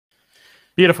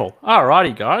Beautiful.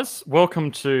 Alrighty, guys.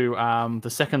 Welcome to the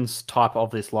second type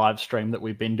of this live stream that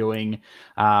we've been doing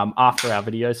after our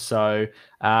videos. So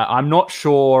I'm not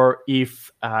sure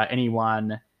if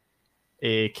anyone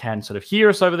can sort of hear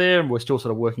us over there, and we're still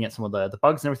sort of working out some of the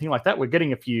bugs and everything like that. We're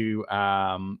getting a few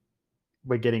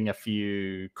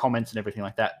comments and everything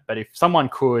like that. But if someone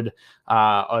could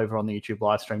over on the YouTube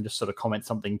live stream just sort of comment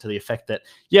something to the effect that,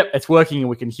 yep, it's working and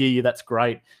we can hear you, that's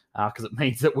great. Because it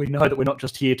means that we know that we're not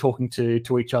just here talking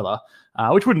to each other,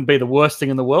 which wouldn't be the worst thing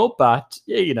in the world, but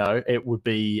it would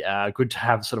be good to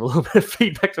have sort of a little bit of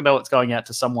feedback to know what's going out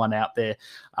to someone out there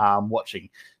watching.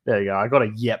 There you go. I got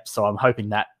a yep, so I'm hoping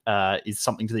that is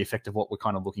something to the effect of what we're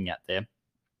kind of looking at there.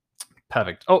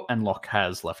 Perfect. Oh, and Locke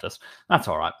has left us. That's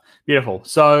all right. Beautiful.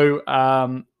 So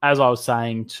as I was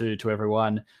saying to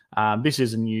everyone, this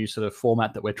is a new sort of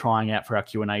format that we're trying out for our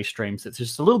Q&A streams. It's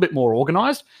just a little bit more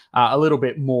organized, a little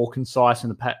bit more concise in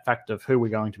the fact of who we're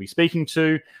going to be speaking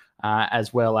to,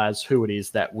 as well as who it is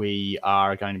that we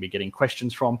are going to be getting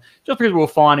questions from, just because we're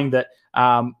finding that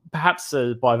perhaps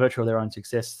by virtue of their own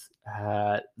success,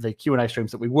 the Q&A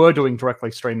streams that we were doing directly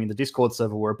streaming the Discord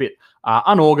server were a bit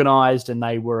unorganized, and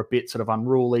they were a bit sort of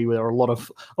unruly. There were a lot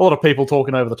of people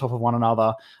talking over the top of one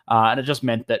another, and it just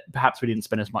meant that perhaps we didn't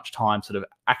spend as much time sort of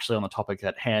actually on the topic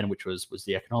at hand, which was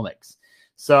the economics.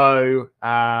 So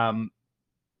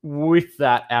with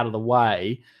that out of the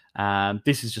way,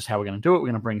 this is just how we're going to do it. We're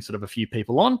going to bring sort of a few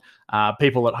people on,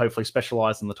 people that hopefully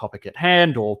specialize in the topic at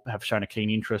hand or have shown a keen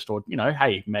interest, or,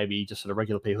 hey, maybe just sort of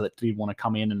regular people that did want to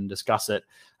come in and discuss it.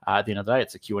 At the end of the day,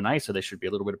 it's a Q&A, so there should be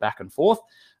a little bit of back and forth.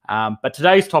 But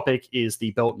today's topic is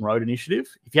the Belt and Road Initiative.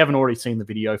 If you haven't already seen the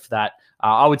video for that,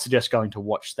 I would suggest going to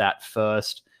watch that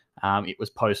first. It was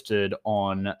posted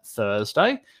on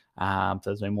Thursday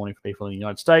morning for people in the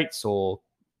United States, or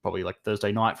probably like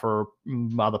Thursday night for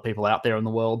other people out there in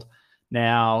the world.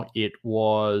 Now, it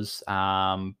was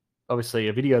obviously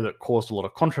a video that caused a lot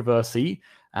of controversy,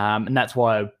 and that's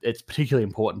why it's particularly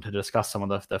important to discuss some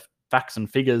of the facts and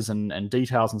figures and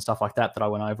details and stuff like that I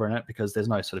went over in it, because there's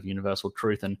no sort of universal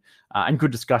truth, and good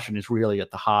discussion is really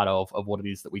at the heart of what it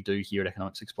is that we do here at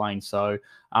Economics Explained. So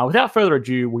without further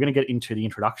ado, we're going to get into the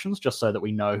introductions, just so that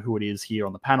we know who it is here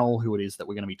on the panel, who it is that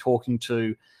we're going to be talking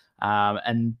to,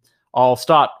 and I'll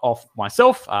start off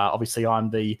myself. Obviously, I'm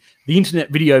the internet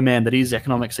video man that is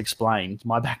Economics Explained.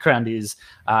 My background is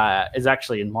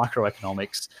actually in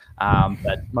microeconomics,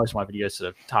 but most of my videos sort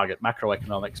of target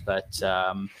macroeconomics. But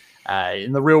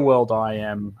in the real world, I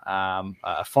am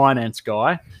a finance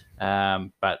guy.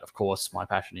 But of course, my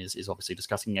passion is obviously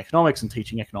discussing economics and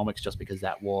teaching economics, just because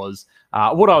that was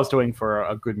what I was doing for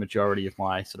a good majority of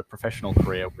my sort of professional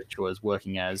career, which was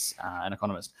working as an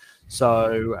economist.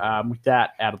 So with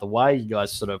that out of the way, you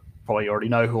guys sort of probably already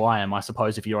know who I am, I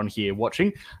suppose, if you're on here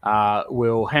watching.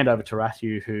 We'll hand over to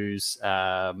Rathu, who's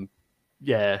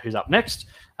up next.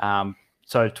 So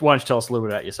why don't you tell us a little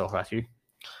bit about yourself, Rathu?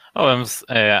 Oh, I'm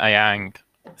a young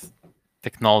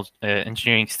technology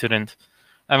engineering student.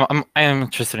 I am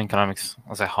interested in economics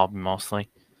as a hobby mostly.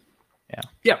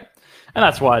 Yeah. And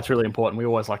that's why it's really important. We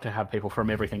always like to have people from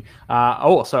everything.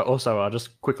 Also, I'll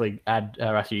just quickly add,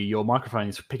 Rathu, your microphone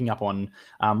is picking up on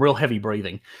real heavy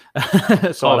breathing.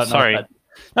 So sorry.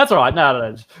 That's all right.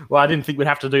 No. Well, I didn't think we'd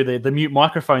have to do the mute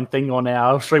microphone thing on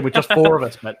our stream with just 4 of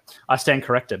us, but I stand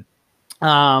corrected.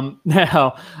 Now,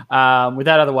 with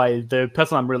that out of the way, the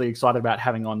person I'm really excited about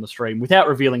having on the stream, without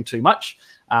revealing too much,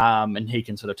 and he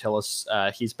can sort of tell us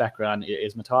his background,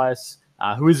 is Matthias,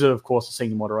 who is, of course, a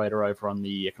senior moderator over on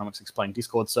the Economics Explained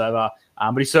Discord server,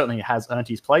 but he certainly has earned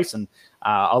his place, and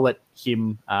I'll let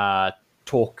him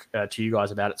talk to you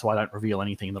guys about it, so I don't reveal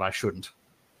anything that I shouldn't.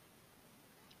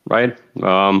 Right.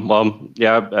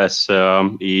 As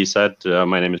he said,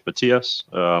 my name is Matthias.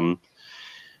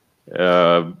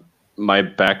 My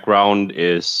background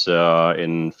is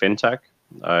in fintech.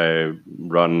 I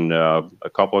run a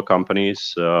couple of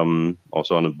companies,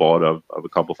 also on the board of a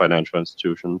couple of financial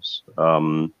institutions.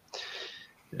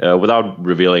 Without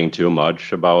revealing too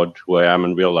much about who I am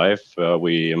in real life,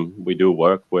 we do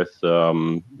work with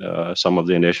some of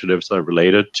the initiatives that are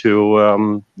related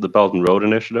to the Belt and Road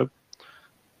Initiative.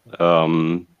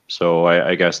 So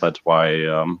I guess that's why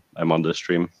I'm on this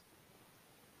stream.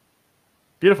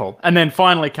 Beautiful. And then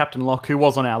finally, Captain Locke, who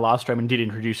was on our last stream and did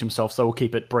introduce himself, so we'll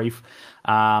keep it brief.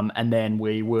 And then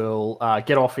we will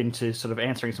get off into sort of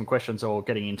answering some questions or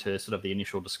getting into sort of the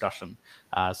initial discussion.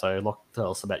 So Locke,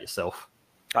 tell us about yourself.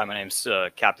 Hi, my name's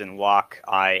Captain Locke.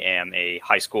 I am a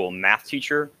high school math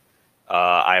teacher.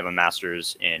 I have a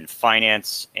master's in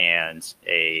finance and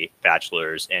a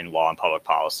bachelor's in law and public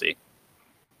policy.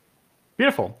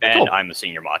 Beautiful. And cool. I'm a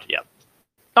senior mod, yeah.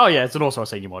 Oh yeah, it's also a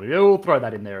senior moderator. We'll throw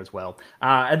that in there as well.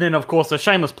 And then, of course, a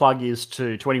shameless plug is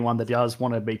to anyone that does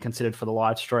want to be considered for the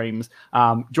live streams.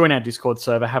 Join our Discord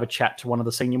server, have a chat to one of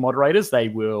the senior moderators. They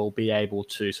will be able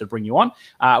to sort of bring you on.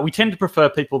 We tend to prefer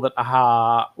people that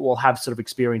will have sort of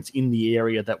experience in the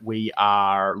area that we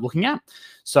are looking at.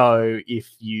 So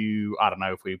if you, I don't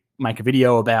know, if we make a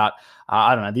video about,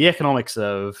 I don't know, the economics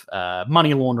of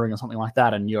money laundering or something like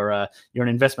that, and you're an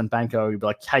investment banker, you'd be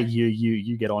like, hey,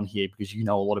 you get on here because you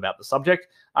know a lot about the subject.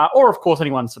 Or, of course,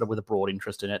 anyone sort of with a broad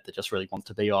interest in it that just really wants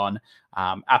to be on,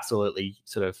 absolutely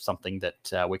sort of something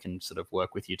that we can sort of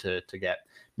work with you to get.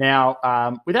 Now,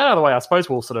 with that out of the way, I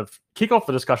suppose we'll sort of kick off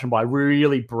the discussion by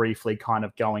really briefly kind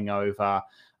of going over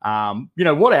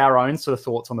what our own sort of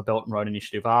thoughts on the Belt and Road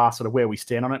Initiative are, sort of where we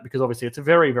stand on it, because obviously it's a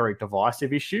very, very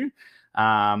divisive issue.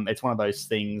 It's one of those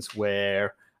things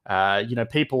where,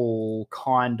 people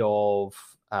kind of,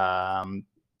 get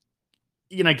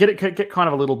kind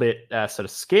of a little bit sort of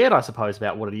scared, I suppose,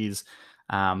 about what it is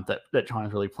that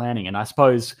China's really planning. And I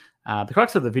suppose the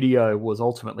crux of the video was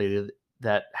ultimately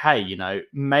that, hey,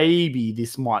 maybe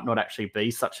this might not actually be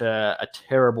such a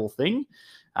terrible thing.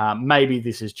 Maybe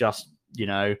this is just,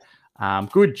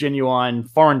 good, genuine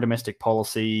foreign domestic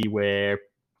policy where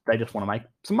they just want to make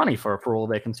some money for all of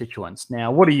their constituents.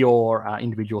 Now, what are your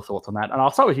individual thoughts on that? And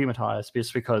I'll start with you, Matthias,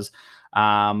 just because,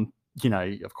 of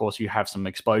course, you have some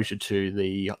exposure to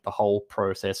the whole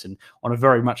process, and on a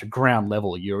very much a ground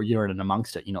level, you're in and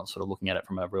amongst it. You're not sort of looking at it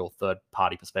from a real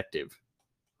third-party perspective.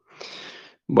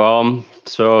 Well,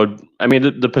 so I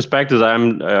mean, the perspective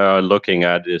I'm looking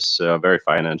at is very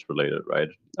finance related, right?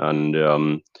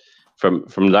 And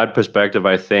from that perspective,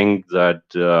 I think that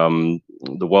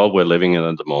the world we're living in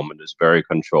at the moment is very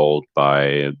controlled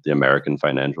by the American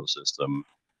financial system.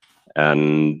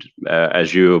 And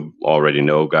as you already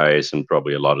know, guys, and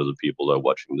probably a lot of the people that are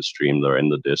watching the stream, they're in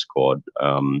the Discord,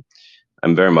 I'm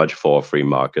very much for free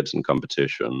markets and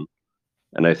competition.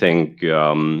 And I think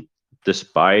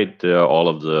despite all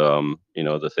of the,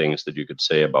 the things that you could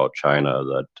say about China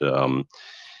that,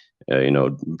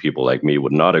 people like me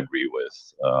would not agree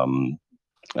with,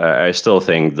 I still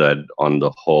think that on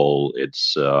the whole, I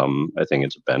think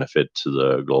it's a benefit to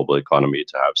the global economy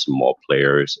to have some more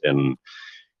players in,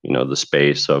 the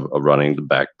space of running the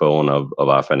backbone of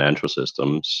our financial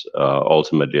systems.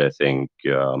 Ultimately, I think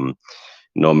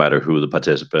no matter who the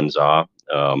participants are,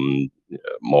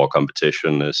 more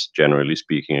competition is generally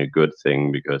speaking a good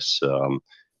thing, because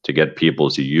to get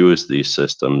people to use these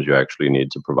systems, you actually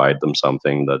need to provide them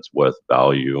something that's worth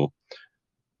value.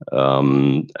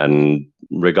 And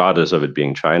regardless of it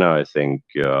being China, I think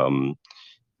they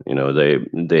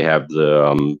have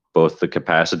the both the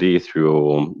capacity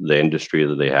through the industry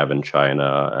that they have in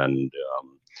China, and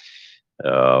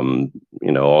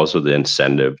also the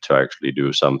incentive to actually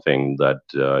do something that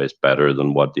is better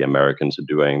than what the Americans are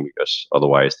doing, because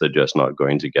otherwise they're just not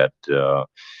going to get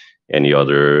any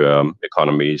other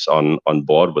economies on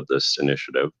board with this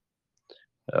initiative.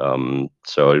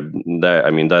 So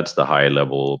that's the high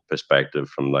level perspective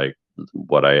from like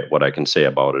what I can say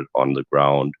about it on the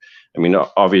ground. I mean,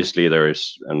 obviously there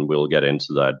is, and we'll get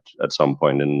into that at some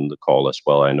point in the call as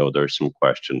well. I know there's some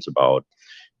questions about,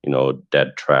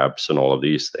 debt traps and all of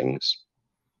these things,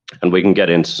 and we can get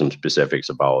into some specifics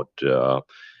about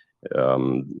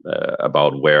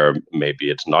where maybe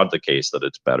it's not the case that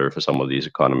it's better for some of these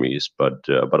economies, but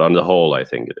on the whole, I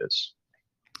think it is.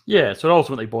 Yeah, so it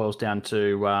ultimately boils down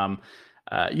to,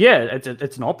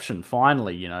 it's an option.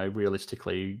 Finally,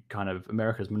 realistically, kind of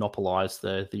America's monopolized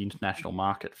the international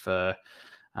market for,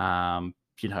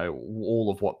 all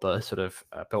of what the sort of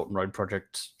Belt and Road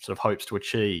Project sort of hopes to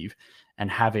achieve, and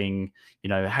having,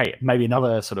 hey, maybe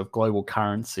another sort of global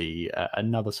currency,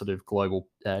 another sort of global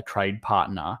trade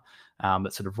partner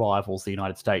that sort of rivals the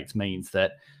United States means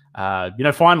that,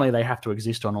 finally they have to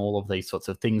exist on all of these sorts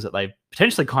of things that they've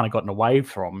potentially kind of gotten away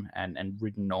from and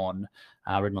ridden on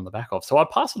the back of. So I'll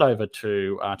pass it over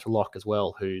to Locke as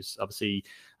well, who's obviously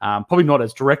probably not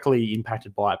as directly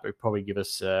impacted by it, but probably give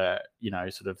us, sort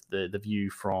of the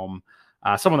view from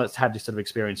someone that's had this sort of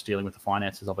experience dealing with the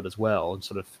finances of it as well, and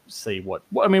sort of see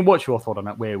what's your thought on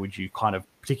it? Where would you kind of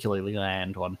particularly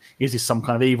land on? Is this some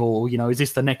kind of evil, is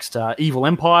this the next evil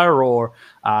empire, or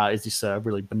is this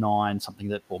really benign,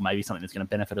 something or maybe something that's going to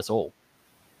benefit us all?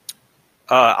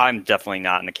 I'm definitely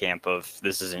not in the camp of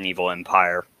this is an evil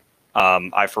empire.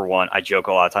 I joke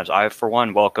a lot of times. I, for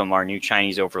one, welcome our new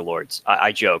Chinese overlords.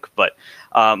 I joke, but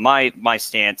my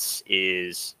stance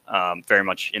is very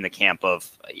much in the camp of,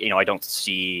 I don't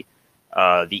see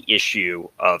the issue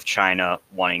of China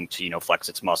wanting to, flex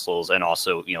its muscles and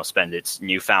also, spend its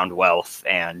newfound wealth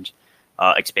and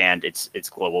expand its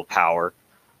global power.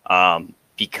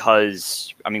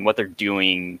 because I mean, what they're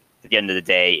doing at the end of the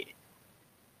day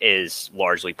is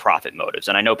largely profit motives.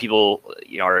 And I know people,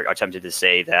 are tempted to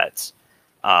say that,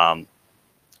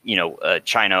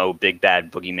 China, big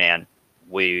bad boogeyman,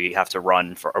 we have to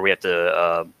run for, or we have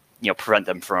to, prevent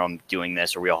them from doing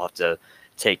this, or we all have to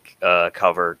take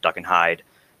cover, duck and hide.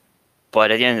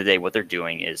 But at the end of the day, what they're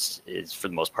doing is for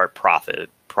the most part profit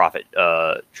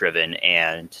driven,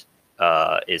 and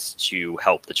is to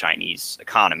help the Chinese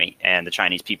economy and the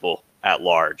Chinese people at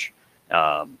large.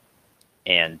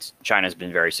 And China's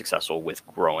been very successful with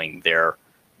growing their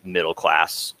middle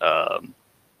class.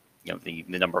 The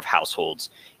number of households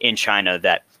in China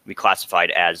that we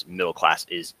classified as middle class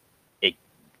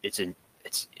it's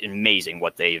amazing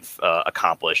what they've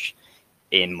accomplished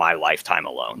in my lifetime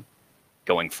alone.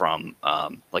 Going from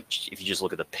if you just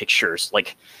look at the pictures,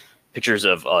 like pictures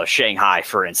of Shanghai,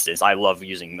 for instance, I love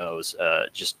using those,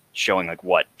 just showing like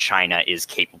what China is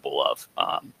capable of.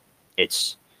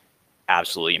 It's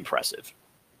absolutely impressive.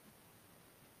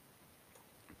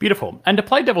 Beautiful. And to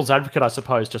play devil's advocate, I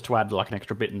suppose, just to add like an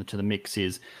extra bit into the mix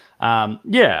is,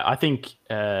 I think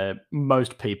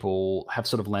most people have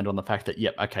sort of landed on the fact that,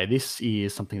 this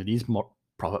is something that is more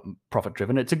profit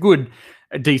driven. It's a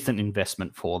decent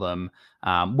investment for them,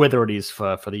 whether it is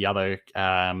for the other,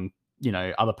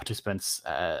 other participants,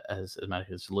 as Matt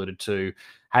has alluded to.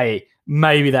 Hey,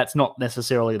 maybe that's not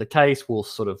necessarily the case. We'll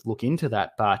sort of look into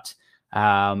that, but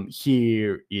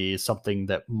here is something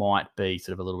that might be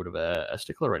sort of a little bit of a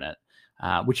stickler in it,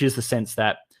 which is the sense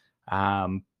that,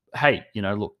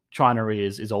 look, China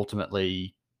is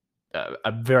ultimately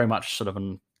a very much sort of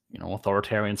an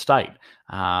authoritarian state.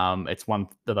 It's one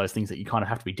of those things that you kind of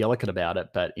have to be delicate about it,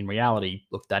 but in reality,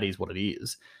 look, that is what it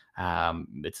is.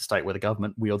 It's a state where the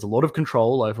government wields a lot of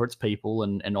control over its people,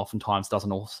 and oftentimes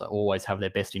doesn't also always have their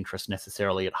best interests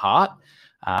necessarily at heart.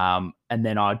 And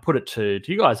then I'd put it to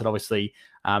you guys that obviously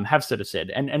have sort of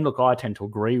said, and look, I tend to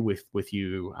agree with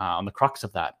you on the crux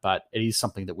of that, but it is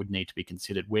something that would need to be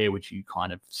considered. Where would you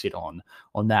kind of sit on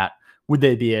that? Would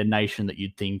there be a nation that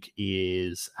you'd think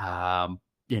is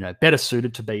better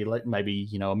suited to be like maybe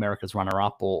America's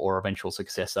runner-up or eventual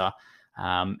successor?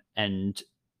 Do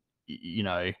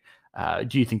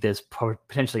you think there's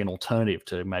potentially an alternative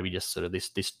to maybe just sort of this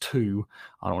two,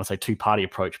 I don't want to say two-party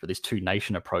approach, but this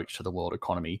two-nation approach to the world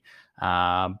economy?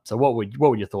 So what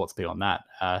would your thoughts be on that,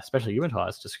 especially you,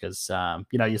 Matthias, just because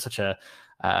you're such a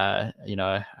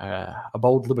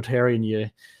bold libertarian. You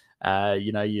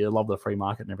love the free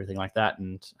market and everything like that,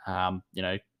 and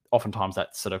oftentimes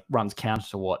that sort of runs counter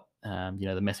to what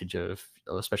the message of,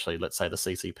 especially let's say, the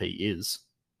CCP is.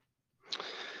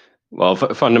 Well,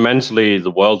 fundamentally,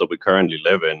 the world that we currently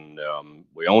live in,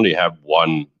 we only have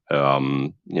one,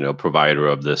 provider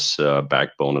of this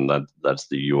backbone, and that's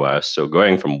the U.S. So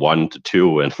going from 1 to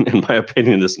 2, in my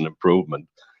opinion, is an improvement.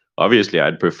 Obviously,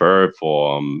 I'd prefer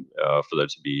for there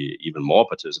to be even more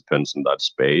participants in that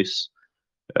space.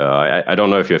 I don't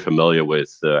know if you're familiar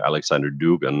with Alexander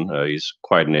Dugin. He's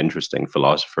quite an interesting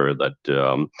philosopher that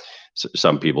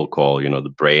some people call,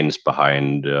 the brains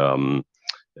behind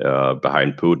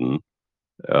Putin.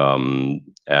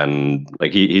 And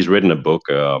like he's written a book,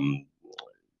 don't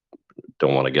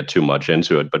want to get too much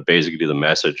into it, but basically the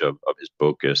message of his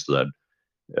book is that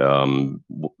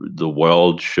the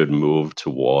world should move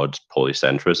towards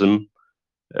polycentrism.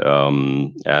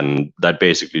 And that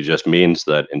basically just means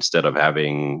that instead of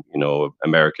having,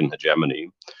 American hegemony,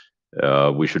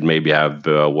 we should maybe have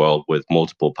a world with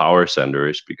multiple power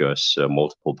centers, because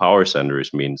multiple power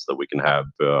centers means that we can have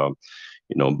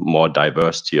more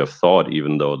diversity of thought,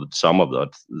 even though that some of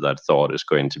that thought is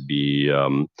going to be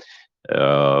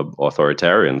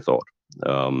authoritarian thought.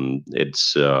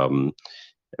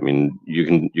 You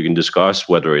can discuss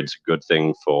whether it's a good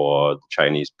thing for the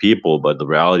Chinese people, but the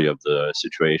reality of the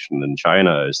situation in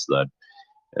China is that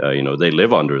they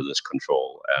live under this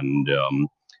control, and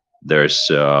there's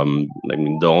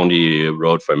the only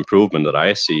road for improvement that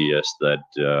I see is that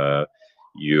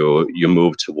you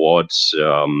move towards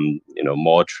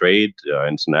more trade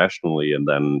internationally, and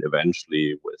then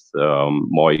eventually with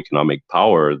more economic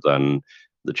power, then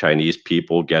the Chinese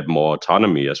people get more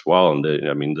autonomy as well. And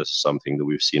this is something that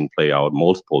we've seen play out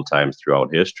multiple times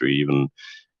throughout history, even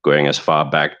going as far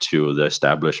back to the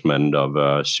establishment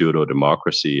of pseudo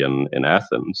democracy in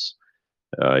Athens.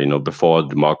 Before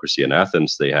democracy in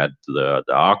Athens, they had the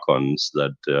archons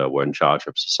that were in charge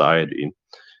of society.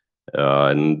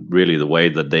 And really, the way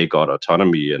that they got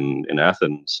autonomy in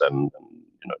Athens and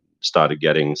started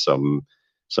getting some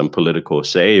political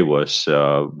say was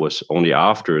only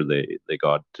after they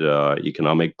got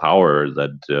economic power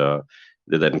that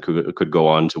they then could go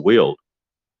on to wield.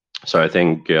 So I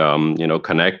think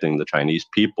connecting the Chinese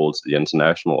people to the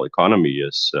international economy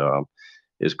is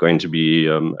going to be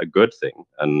a good thing,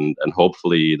 and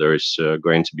hopefully there's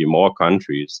going to be more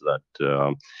countries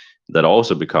that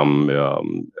also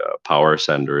become power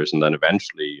centers, and then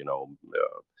eventually,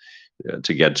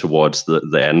 to get towards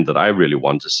the end that I really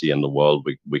want to see in the world,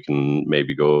 we can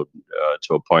maybe go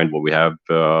to a point where we have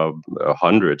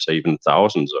hundreds, even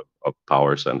thousands of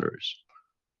power centers.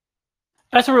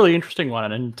 That's a really interesting one.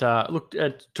 And look,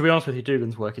 to be honest with you,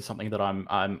 Dugan's work is something that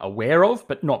I'm aware of,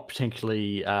 but not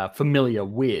particularly familiar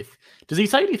with. Does he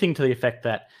say anything to the effect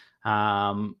that,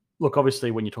 look,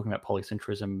 obviously, when you're talking about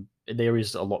polycentrism, there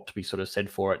is a lot to be sort of said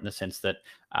for it in the sense that,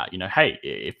 hey,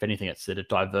 if anything, it's that it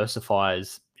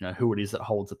diversifies, who it is that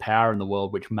holds the power in the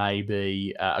world, which may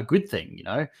be a good thing,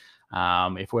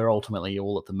 if we're ultimately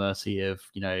all at the mercy of,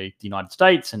 the United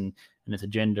States and its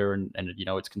agenda and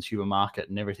its consumer market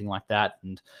and everything like that.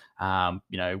 And,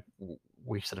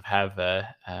 we sort of have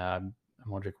a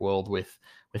modric world with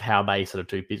how they sort of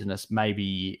do business.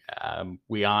 Maybe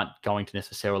we aren't going to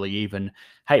necessarily even,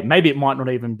 hey, maybe it might not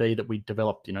even be that we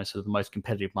develop, sort of the most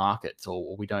competitive markets,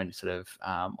 or we don't sort of,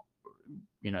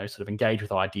 sort of engage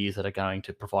with ideas that are going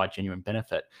to provide genuine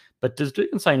benefit. But does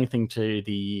Dugan say anything to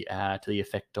the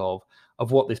effect of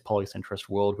what this polycentrist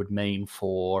world would mean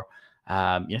for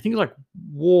things like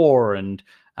war and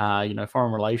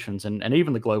foreign relations and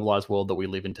even the globalized world that we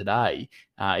live in today?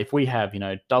 If we have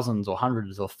dozens or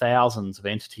hundreds or thousands of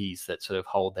entities that sort of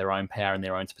hold their own power in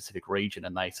their own specific region,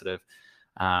 and they sort of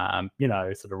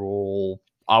sort of all,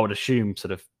 I would assume,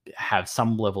 sort of have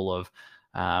some level of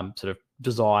sort of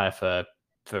desire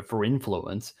for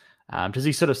influence. Does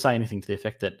he sort of say anything to the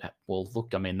effect that, well,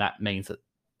 look, I mean, that means that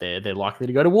they're likely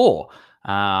to go to war?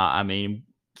 I mean,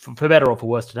 for better or for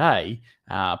worse today,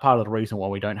 part of the reason why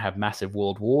we don't have massive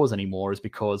world wars anymore is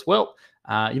because, well,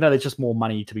 there's just more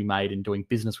money to be made in doing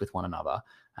business with one another.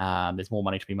 There's more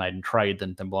money to be made in trade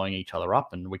than blowing each other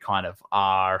up, and we kind of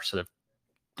are sort of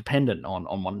dependent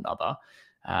on one another.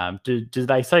 Do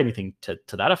they say anything to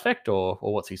that effect, or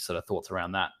what's his sort of thoughts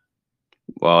around that?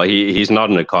 Well, he's not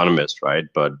an economist, right?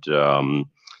 But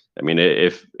I mean,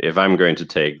 if I'm going to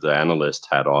take the analyst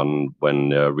hat on when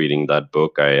reading that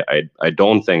book, I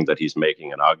don't think that he's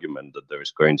making an argument that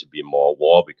there's going to be more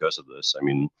war because of this. I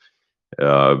mean,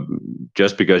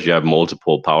 just because you have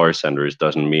multiple power centers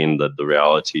doesn't mean that the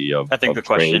reality of, I think the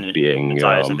question being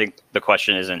Matthias, I think the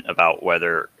question isn't about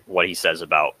whether what he says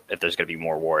about if there's going to be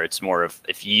more war. It's more of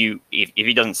if he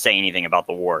doesn't say anything about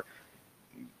the war,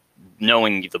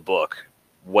 knowing the book,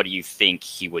 what do you think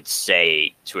he would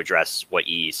say to address what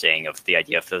he's saying of the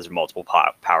idea if there's multiple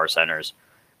power centers,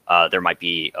 there might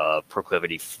be a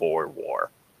proclivity for war?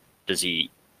 Does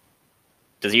he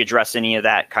address any of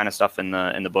that kind of stuff in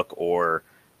the book, or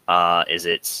is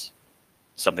it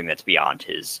something that's beyond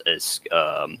his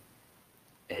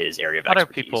area of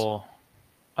expertise?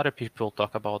 Other people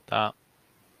talk about that.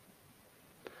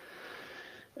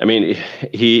 I mean,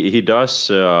 he does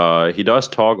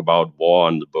talk about war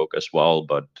in the book as well,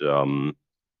 but from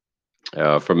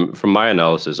my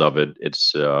analysis of it,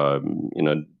 it's the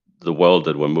world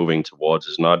that we're moving towards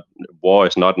is not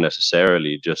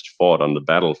necessarily just fought on the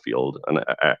battlefield, and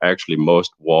actually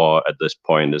most war at this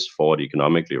point is fought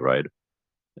economically, right?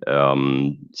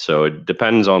 So it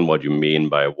depends on what you mean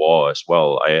by war as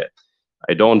well.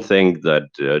 I don't think that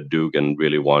Dugan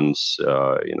really wants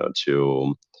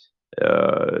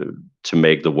to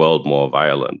make the world more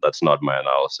violent. That's not my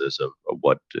analysis of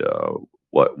what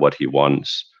he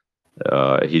wants.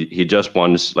 He just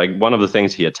wants, like, one of the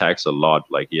things he attacks a lot,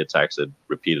 like he attacks it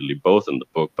repeatedly, both in the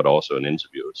book but also in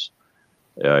interviews,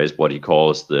 is what he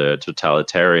calls the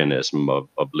totalitarianism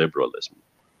of liberalism.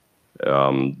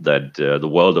 That the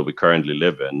world that we currently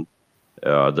live in,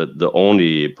 the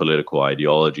only political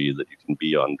ideology that you can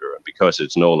be under, because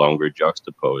it's no longer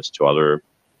juxtaposed to other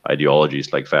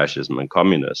ideologies like fascism and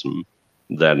communism,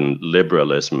 then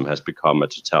liberalism has become a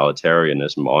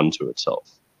totalitarianism unto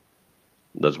itself.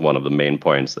 That's one of the main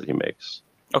points that he makes.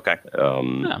 Okay.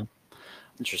 Yeah.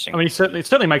 Interesting. I mean, it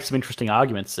certainly makes some interesting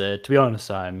arguments. To be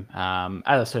honest, as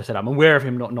I said, I'm aware of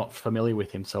him, not familiar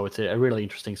with him, so it's a really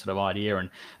interesting sort of idea, and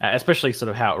especially sort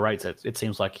of how it rates it. It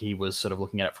seems like he was sort of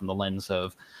looking at it from the lens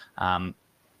of,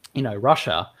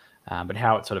 Russia, but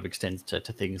how it sort of extends to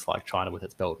things like China with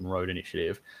its Belt and Road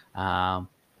Initiative.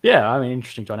 Yeah, I mean,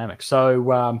 interesting dynamic.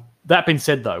 So that being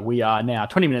said, though, we are now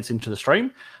 20 minutes into the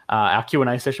stream, our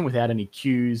Q&A session without any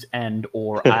Qs and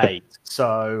or A's.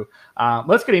 So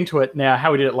let's get into it. Now,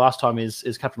 how we did it last time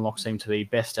is Captain Locke seemed to be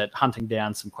best at hunting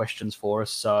down some questions for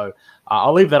us. So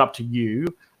I'll leave that up to you.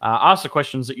 ask the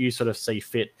questions that you sort of see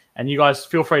fit. And you guys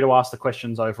feel free to ask the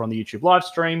questions over on the YouTube live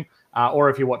stream, or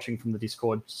if you're watching from the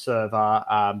Discord server,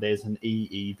 there's an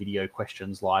EE video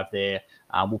questions live there.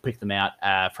 We'll pick them out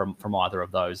from either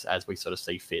of those as we sort of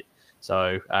see fit.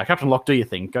 So, Captain Locke, do your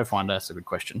thing. Go find us a good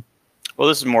question. Well,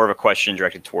 this is more of a question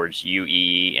directed towards you,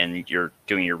 EE, and you're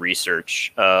doing your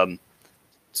research.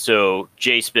 So,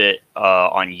 JSpit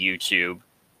on YouTube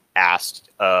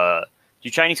asked, do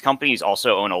Chinese companies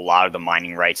also own a lot of the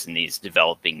mining rights in these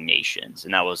developing nations?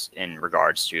 And that was in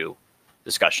regards to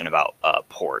discussion about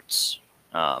ports.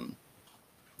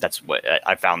 That's what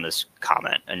I found this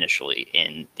comment initially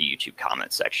in the YouTube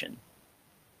comment section.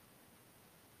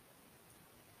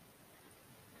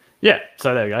 Yeah,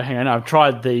 so there we go. Hang on, I've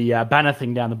tried the banner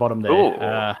thing down the bottom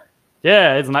there.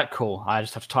 Yeah, isn't that cool? I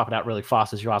just have to type it out really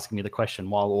fast as you're asking me the question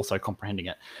while also comprehending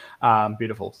it.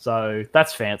 Beautiful. So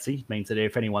that's fancy. It means that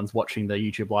if anyone's watching the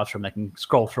YouTube live stream, they can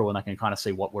scroll through and they can kind of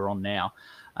see what we're on now.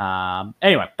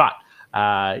 Anyway, but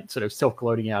sort of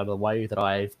self-gloating out of the way that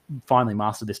I've finally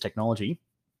mastered this technology.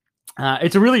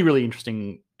 It's a really, really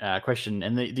interesting question.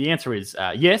 And the answer is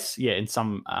yes, yeah, in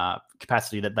some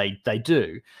capacity that they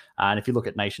do. And if you look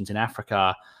at nations in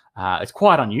Africa, it's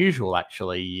quite unusual,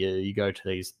 actually. You go to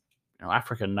these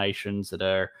African nations that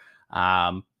are,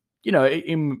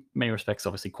 in many respects,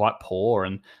 obviously quite poor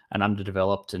and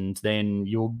underdeveloped. And then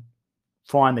you'll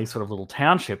find these sort of little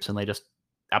townships and they're just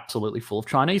absolutely full of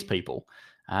Chinese people.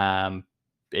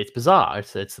 It's bizarre.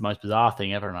 It's the most bizarre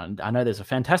thing ever. And I know there's a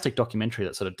fantastic documentary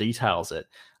that sort of details it.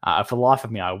 For the life of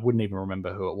me, I wouldn't even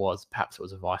remember who it was. Perhaps it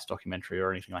was a Vice documentary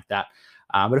or anything like that.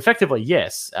 But effectively,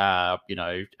 yes,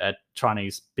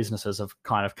 Chinese businesses have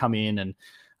kind of come in and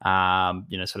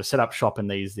sort of set up shop in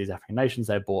these African nations.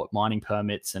 They bought mining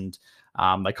permits and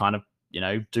they kind of,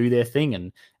 do their thing.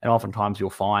 And oftentimes you'll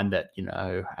find that,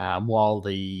 while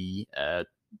the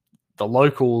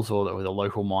locals or the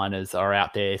local miners are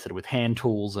out there sort of with hand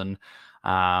tools and,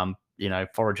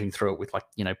 foraging through it with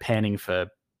panning for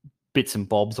bits and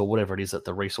bobs or whatever it is that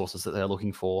the resources that they're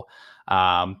looking for.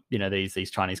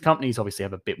 These Chinese companies obviously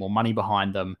have a bit more money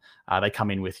behind them. They come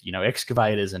in with,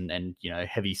 excavators and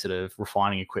heavy sort of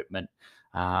refining equipment.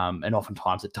 And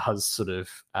oftentimes it does sort of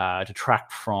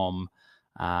detract from,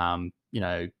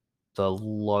 the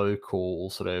local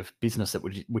sort of business that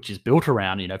which is built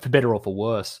around, for better or for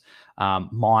worse,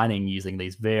 mining using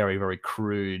these very, very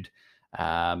crude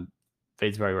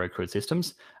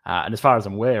systems. And as far as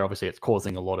I'm aware, obviously it's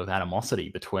causing a lot of animosity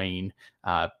between,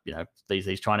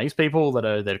 these Chinese people that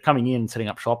are coming in, setting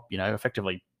up shop,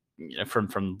 effectively,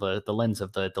 from the lens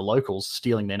of the locals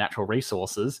stealing their natural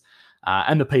resources,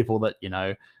 and the people that,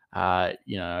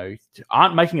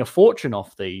 aren't making a fortune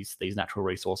off these natural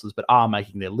resources, but are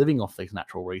making their living off these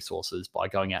natural resources by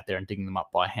going out there and digging them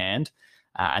up by hand.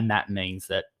 And that means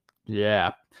that,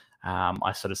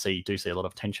 I sort of do see a lot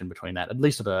of tension between that, at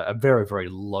least at a very, very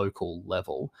local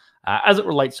level. As it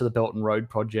relates to the Belt and Road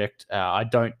project, I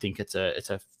don't think it's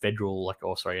a federal,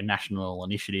 a national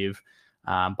initiative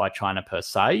by China per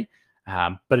se,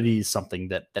 but it is something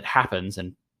that happens,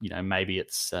 and maybe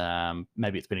it's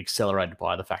been accelerated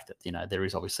by the fact that there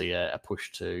is obviously a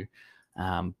push to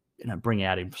bring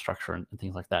out infrastructure and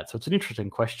things like that. So it's an interesting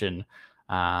question.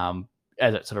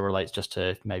 As it sort of relates just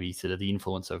to maybe sort of the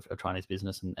influence of Chinese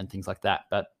business and things like that.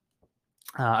 But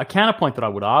a counterpoint that I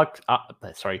would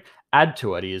add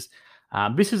to it is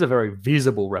this is a very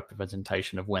visible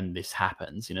representation of when this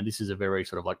happens. This is a very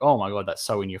sort of oh my God, that's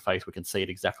so in your face. We can see it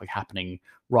exactly happening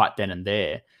right then and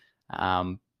there.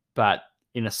 But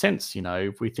in a sense,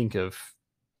 if we think of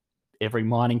every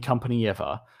mining company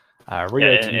ever,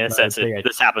 in a sense,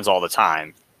 this happens all the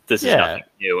time. This is nothing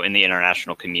new in the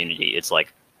international community. It's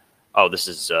oh, this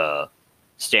is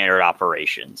standard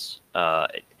operations.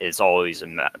 It's always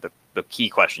the key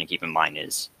question to keep in mind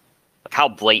is how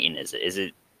blatant is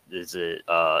it? Is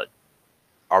our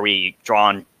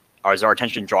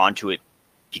attention drawn to it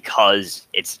because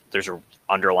there's an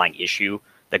underlying issue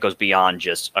that goes beyond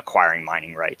just acquiring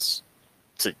mining rights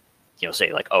to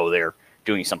say oh, they're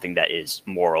doing something that is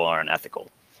moral or unethical?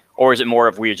 Or is it more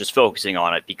of we're just focusing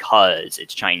on it because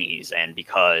it's Chinese and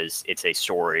because it's a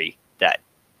story that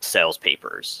sells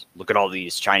papers? Look at all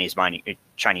these Chinese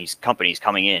companies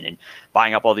coming in and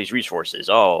buying up all these resources.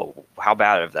 Oh, how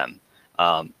bad of them.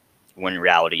 When in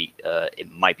reality,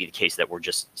 it might be the case that we're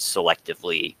just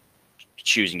selectively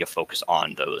choosing to focus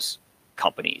on those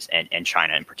companies and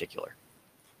China in particular.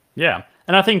 Yeah.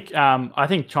 And I think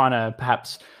China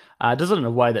perhaps does it in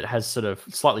a way that has sort of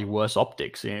slightly worse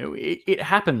optics. It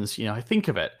happens, think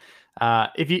of it.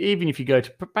 even if you go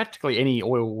to practically any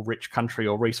oil-rich country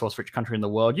or resource-rich country in the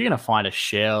world, you're going to find a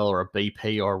Shell or a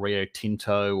BP or a Rio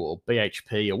Tinto or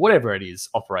BHP or whatever it is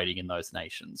operating in those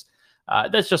nations.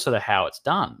 That's just sort of how it's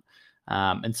done.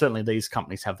 And certainly these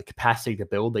companies have the capacity to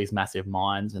build these massive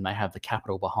mines, and they have the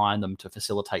capital behind them to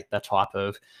facilitate that type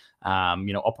of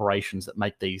operations that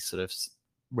make these sort of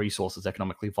resources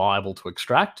economically viable to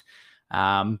extract.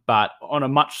 But on a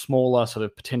much smaller, sort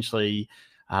of potentially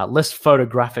less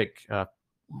photographic,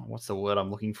 what's the word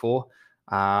I'm looking for?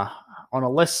 On a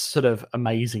less sort of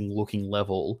amazing looking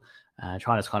level,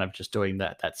 China's kind of just doing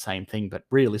that same thing. But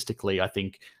realistically, I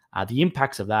think the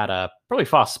impacts of that are probably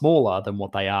far smaller than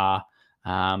what they are,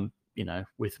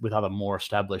 with other more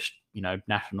established,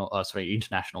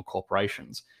 international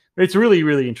corporations. But it's a really,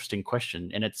 really interesting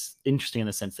question, and it's interesting in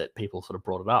the sense that people sort of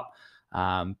brought it up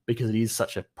because it is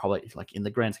such a, probably like in the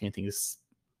grand scheme of things,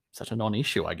 such a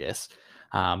non-issue, I guess.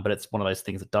 But it's one of those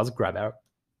things that does grab our.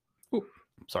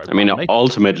 I mean,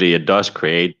 ultimately, it does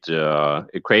create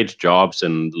it creates jobs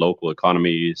in local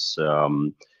economies.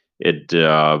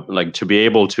 Like to be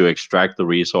able to extract the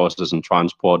resources and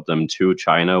transport them to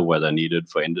China where they're needed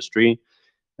for industry.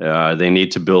 They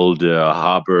need to build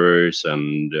harbors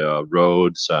and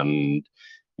roads and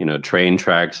train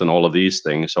tracks and all of these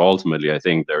things. So ultimately, I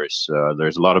think there's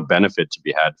a lot of benefit to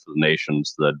be had for the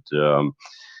nations that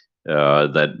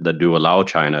that do allow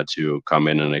China to come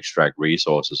in and extract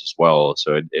resources as well.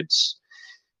 So it's,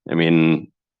 I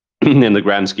mean, in the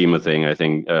grand scheme of I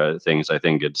think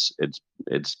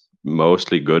it's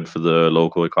mostly good for the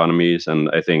local economies, and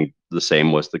I think the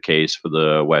same was the case for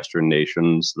the Western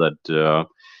nations that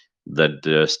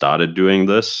started doing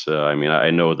this. I mean,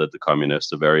 I know that the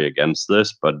communists are very against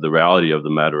this, but the reality of the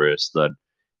matter is that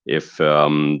if,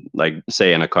 like,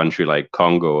 say, in a country like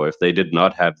Congo, if they did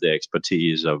not have the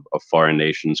expertise of foreign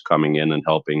nations coming in and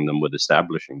helping them with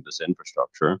establishing this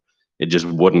infrastructure, it just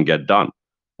wouldn't get done.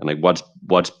 And like,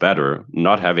 what's better,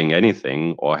 not having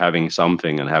anything or having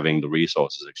something and having the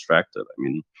resources extracted? I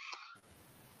mean,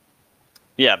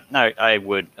 yeah, I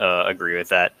would agree with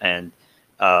that, and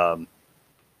there's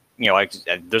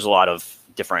a lot of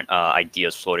different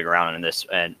ideas floating around in this,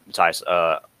 and Matthias,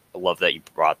 I love that you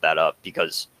brought that up,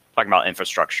 because talking about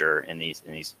infrastructure in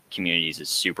these communities is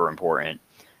super important,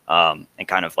 and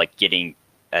kind of like getting,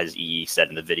 as E said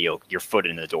in the video, your foot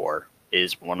in the door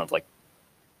is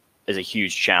is a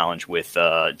huge challenge with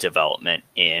development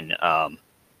in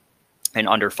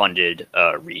underfunded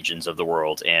regions of the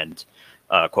world and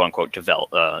quote unquote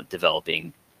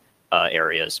developing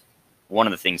areas. One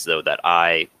of the things, though, that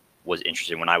I was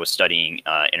interested in when I was studying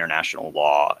international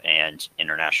law and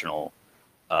international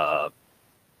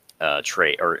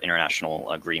trade or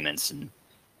international agreements, and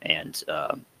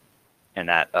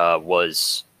that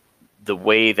was the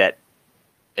way that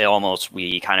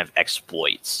we kind of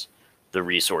exploits the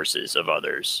resources of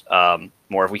others.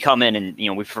 More if we come in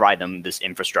and we provide them this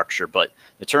infrastructure, but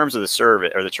the terms of the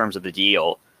service or the terms of the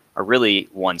deal are really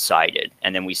one-sided,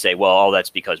 and then we say, well, that's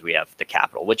because we have the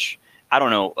capital, which I don't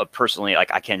know personally.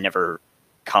 Like, I can never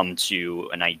come to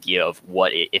an idea of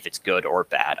if it's good or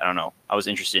bad. I don't know. I was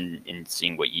interested in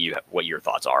seeing what your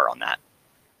thoughts are on that.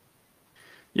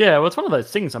 Yeah, well, it's one of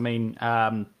those things. I mean,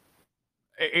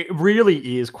 it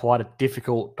really is quite a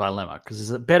difficult dilemma, because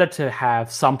is it better to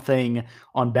have something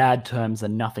on bad terms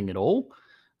than nothing at all?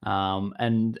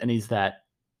 And is that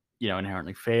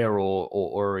inherently fair,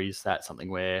 or is that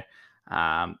something where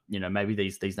maybe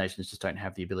these nations just don't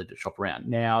have the ability to shop around?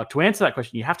 Now, to answer that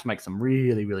question, you have to make some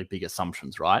really, really big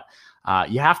assumptions, right?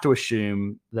 You have to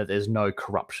assume that there's no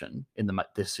corruption in the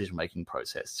decision-making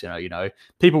process.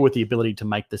 People with the ability to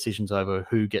make decisions over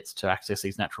who gets to access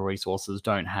these natural resources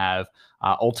don't have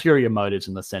ulterior motives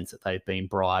in the sense that they've been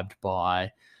bribed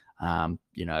by,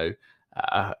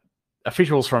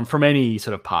 officials from any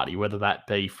sort of party, whether that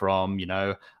be from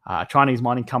a Chinese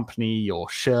mining company or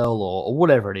Shell or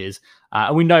whatever it is.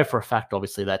 And we know for a fact,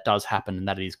 obviously, that does happen and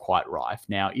that it is quite rife.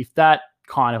 Now, if that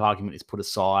kind of argument is put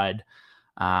aside,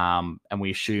 and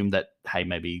we assume that, hey,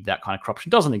 maybe that kind of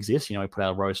corruption doesn't exist, we put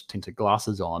our rose-tinted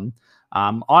glasses on,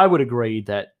 I would agree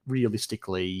that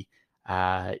realistically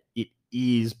it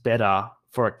is better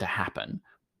for it to happen.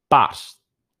 But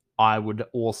I would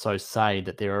also say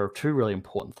that there are two really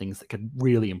important things that could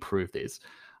really improve this.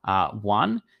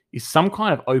 One is some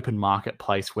kind of open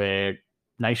marketplace where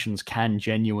nations can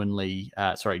genuinely,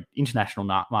 international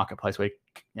marketplace where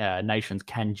nations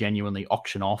can genuinely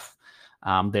auction off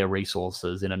their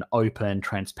resources in an open,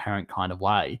 transparent kind of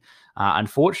way.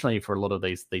 Unfortunately, for a lot of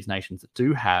these nations that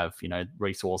do have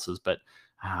resources, but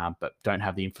but don't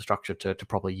have the infrastructure to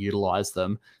properly utilize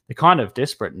them. They're kind of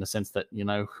desperate in the sense that,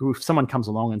 if someone comes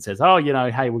along and says, oh,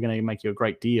 hey, we're going to make you a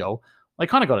great deal, they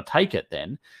kind of got to take it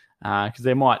then, because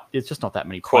it's just not that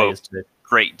many players to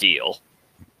great deal.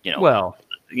 Well,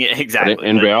 yeah, exactly.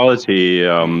 In reality,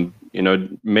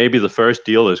 maybe the first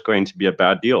deal is going to be a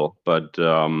bad deal, but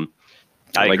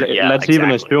let's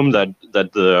even assume that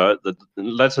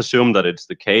let's assume that it's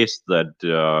the case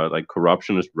that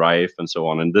corruption is rife and so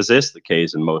on, and this is the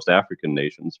case in most African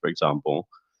nations, for example.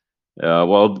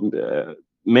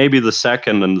 Maybe the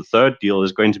second and the third deal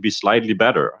is going to be slightly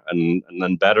better, and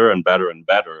then better and better and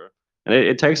better, and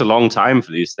it takes a long time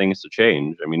for these things to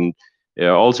change. I mean,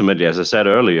 ultimately, as I said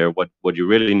earlier, what you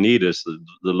really need is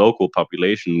the local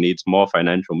population needs more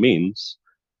financial means.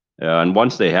 And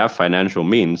once they have financial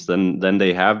means, then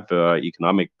they have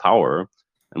economic power.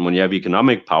 And when you have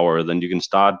economic power, then you can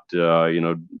start,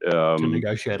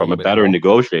 negotiate from a better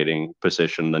negotiating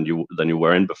position than you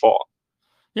were in before.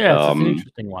 Yeah, it's an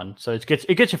interesting one. So it gets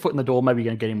your foot in the door. Maybe you're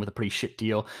going to get in with a pretty shit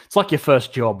deal. It's like your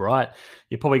first job, right?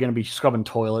 You're probably going to be scrubbing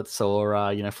toilets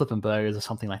or flipping burgers or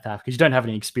something like that because you don't have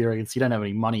any experience, you don't have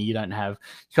any money, you kind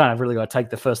of really got to take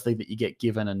the first thing that you get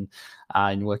given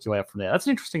and work your way up from there. That's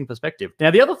an interesting perspective.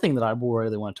 Now, the other thing that I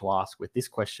really wanted to ask with this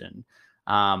question,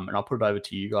 and I'll put it over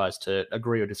to you guys to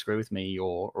agree or disagree with me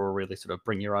or really sort of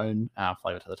bring your own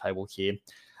flavor to the table here.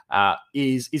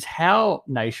 Is how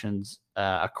nations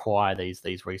acquire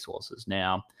these resources.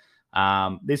 Now,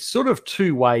 there's sort of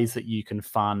two ways that you can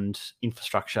fund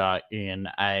infrastructure in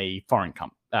a foreign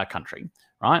country,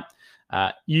 right?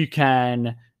 You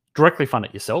can directly fund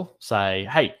it yourself. Say,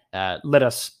 hey, let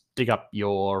us dig up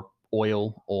your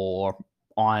oil or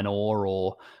iron ore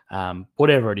or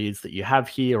whatever it is that you have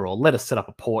here, or let us set up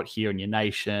a port here in your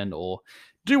nation, or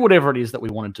do whatever it is that we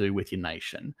want to do with your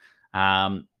nation.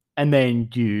 And then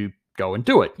you go and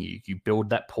do it. You build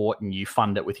that port and you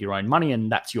fund it with your own money,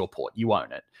 and that's your port. You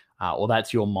own it. Or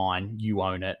that's your mine. You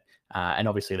own it. And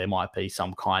obviously there might be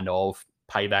some kind of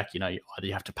payback. Either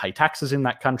you have to pay taxes in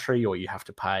that country, or you have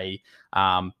to pay,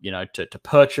 to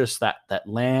purchase that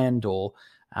land, or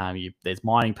there's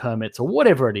mining permits or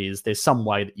whatever it is. There's some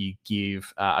way that you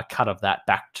give a cut of that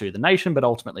back to the nation, but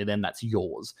ultimately then that's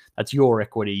yours. That's your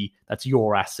equity. That's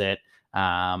your asset.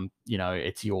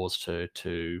 It's yours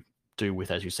to do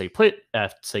with as you see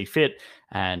fit,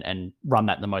 and run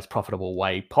that in the most profitable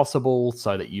way possible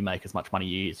so that you make as much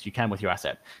money as you can with your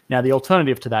asset. Now, the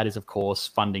alternative to that is, of course,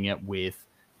 funding it with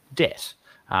debt.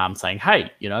 Saying,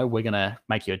 hey, we're going to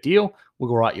make you a deal.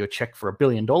 We'll write you a check for $1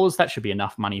 billion. That should be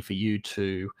enough money for you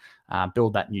to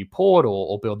build that new port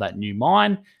or build that new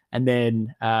mine. And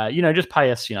then, just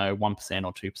pay us, 1%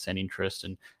 or 2% interest.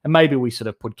 And maybe we sort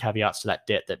of put caveats to that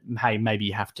debt that, hey, maybe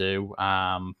you have to,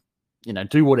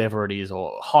 do whatever it is,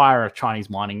 or hire a Chinese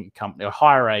mining company, or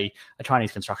hire a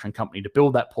Chinese construction company to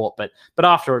build that port. But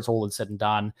after it's all said and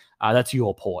done, that's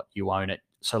your port. You own it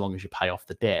so long as you pay off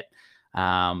the debt.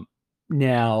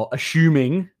 Now,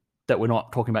 assuming that we're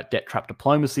not talking about debt trap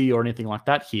diplomacy or anything like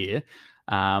that here,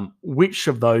 which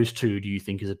of those two do you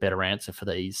think is a better answer for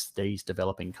these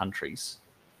developing countries?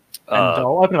 And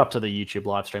I'll open it up to the YouTube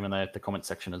live stream and the comment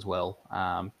section as well.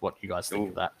 What you guys think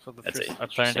of that? So the first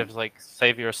alternative is like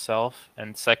save yourself,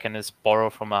 and second is borrow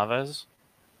from others.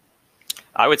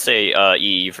 I would say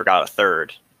you forgot a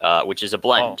third, which is a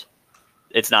blend. Oh.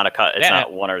 It's not a cut. It's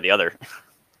not one or the other.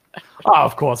 Oh,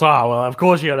 of course. Oh, well, of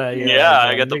course you gotta.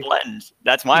 I got the blend.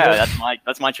 That's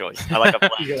my choice. I like a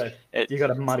blend. you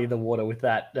gotta muddy the water with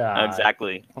that.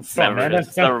 Exactly. It's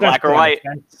never black or white.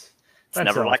 It's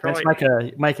never black or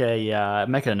white. Make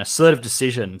an assertive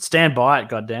decision. Stand by it.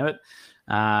 God damn it.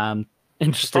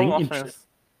 Interesting.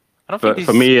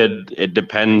 For me, it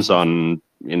depends on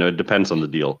the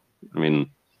deal. I mean,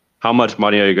 how much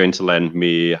money are you going to lend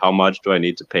me? How much do I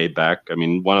need to pay back? I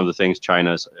mean, one of the things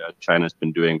China's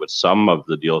been doing with some of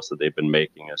the deals that they've been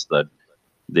making is that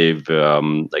they've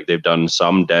done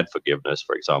some debt forgiveness,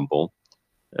 for example.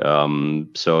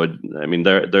 So I mean,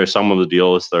 there are some of the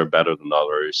deals that are better than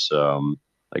others.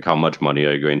 Like how much money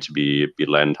are you going to be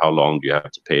lent? How long do you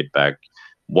have to pay it back?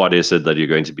 What is it that you're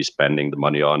going to be spending the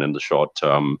money on in the short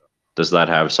term? Does that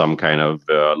have some kind of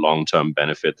long-term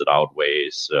benefit that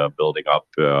outweighs building up,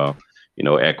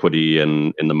 equity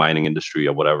in the mining industry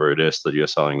or whatever it is that you're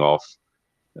selling off?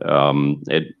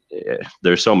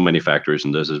 There's so many factors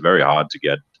in this. It's very hard to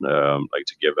get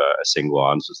to give a single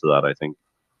answer to that, I think.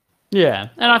 Yeah,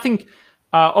 and I think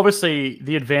obviously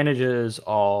the advantages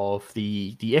of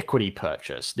the equity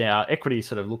purchase. Now, equity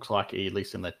sort of looks like, at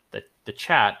least in the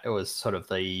chat, it was sort of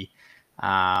the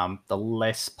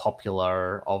less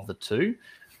popular of the two.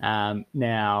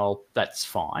 Now, that's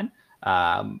fine.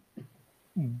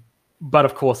 but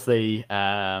of course, the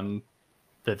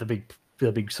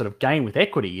big sort of gain with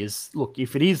equity is, look,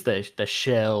 if it is the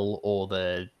Shell or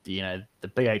the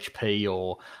BHP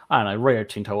or I don't know, Rio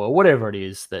Tinto or whatever it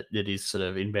is that is sort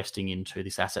of investing into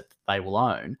this asset that they will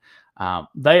own,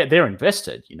 they're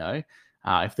invested.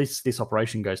 If this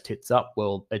operation goes tits up,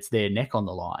 well, it's their neck on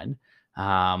the line.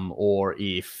 Or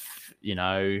if they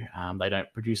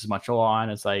don't produce as much iron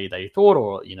as they thought,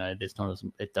 or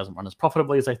it doesn't run as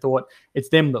profitably as they thought, it's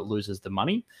them that loses the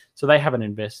money. So they have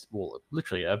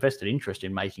literally a vested interest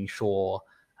in making sure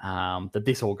that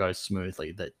this all goes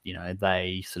smoothly, that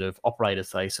they sort of operate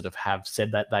as they sort of have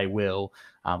said that they will,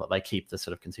 that they keep the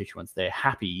sort of constituents there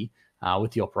happy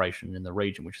with the operation in the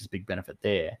region, which is a big benefit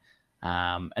there.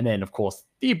 And then, of course,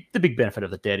 the big benefit of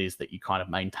the debt is that you kind of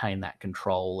maintain that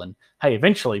control. And hey,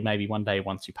 eventually, maybe one day,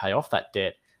 once you pay off that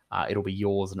debt, it'll be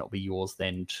yours, and it'll be yours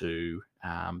then to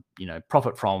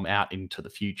profit from out into the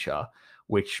future,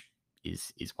 which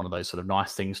is one of those sort of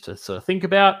nice things to sort of think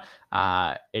about.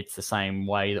 It's the same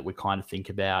way that we kind of think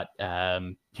about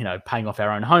paying off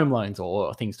our own home loans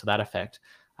or things to that effect.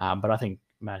 But I think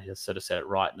Matt has sort of said it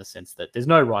right in the sense that there's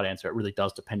no right answer. It really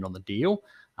does depend on the deal.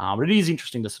 But it is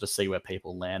interesting to sort of see where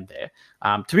people land there.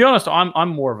 To be honest, I'm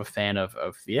more of a fan of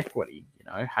the equity.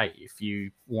 Hey, if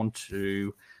you want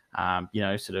to,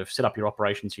 sort of set up your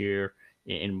operations here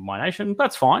in my nation,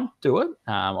 that's fine. Do it.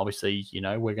 Obviously,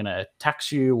 we're going to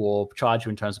tax you or charge you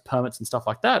in terms of permits and stuff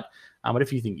like that. But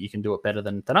if you think you can do it better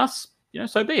than us,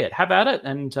 so be it. Have at it.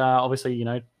 And obviously,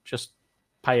 just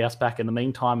pay us back in the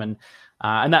meantime.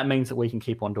 And that means that we can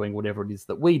keep on doing whatever it is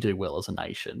that we do well as a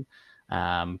nation.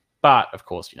 But of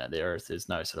course, there's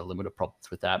no sort of limit of problems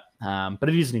with that. But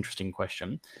it is an interesting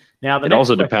question. Now, it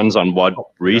also depends on what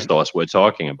resource we're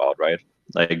talking about, right?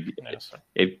 Like,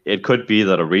 it could be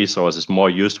that a resource is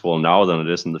more useful now than it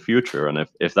is in the future. And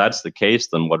if that's the case,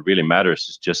 then what really matters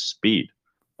is just speed.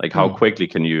 Like, how quickly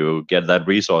can you get that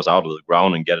resource out of the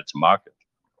ground and get it to market?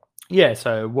 Yeah,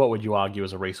 so what would you argue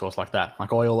is a resource like that?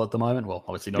 Like oil at the moment? Well,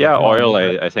 obviously not. Yeah, oil,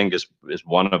 I think, is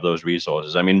one of those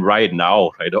resources. I mean, right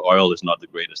now, right, oil is not the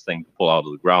greatest thing to pull out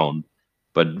of the ground.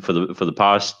 But for the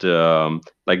past,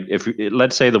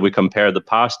 let's say that we compare the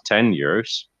past 10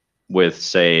 years with,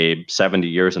 say, 70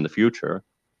 years in the future,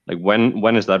 like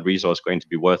when is that resource going to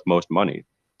be worth most money?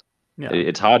 Yeah.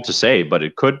 It's hard to say, but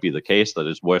it could be the case that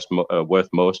it's worth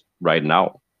most right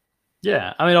now.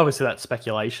 Yeah, I mean, obviously that's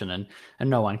speculation, and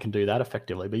no one can do that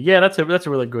effectively. But yeah, that's a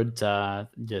really good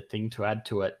thing to add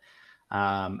to it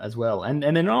as well. And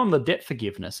then on the debt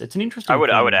forgiveness, it's an interesting. I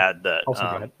would add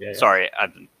that. Yeah. Sorry,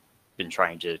 I've been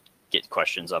trying to get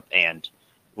questions up and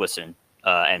listen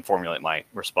and formulate my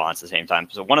response at the same time.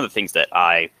 So one of the things that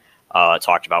I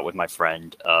talked about with my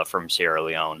friend from Sierra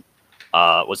Leone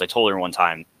was I told her one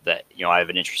time that I have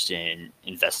an interest in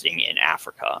investing in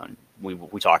Africa, and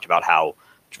we talked about how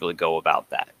to really go about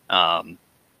that.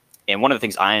 And one of the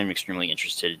things I am extremely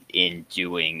interested in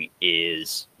doing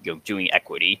is doing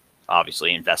equity,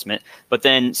 obviously investment, but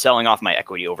then selling off my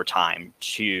equity over time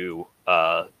to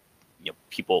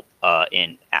people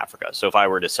in Africa. So if I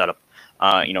were to set up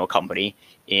a company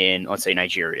in, let's say,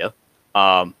 Nigeria,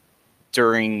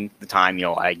 during the time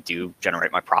I do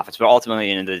generate my profits, but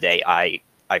ultimately at the end of the day I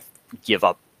give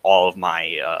up all of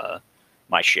my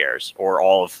my shares, or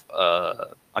all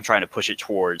of I'm trying to push it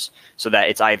towards so that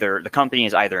it's either the company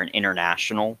is either an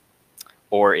international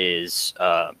or is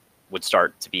would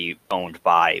start to be owned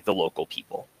by the local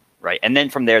people, right? And then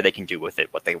from there they can do with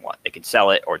it what they want. They can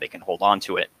sell it or they can hold on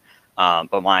to it.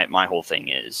 But my whole thing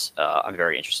is I'm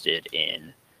very interested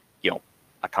in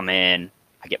I come in,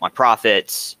 I get my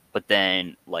profits, but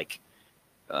then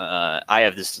I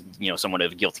have this somewhat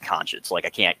of a guilty conscience. Like I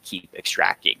can't keep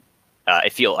extracting. I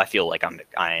feel like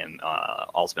I am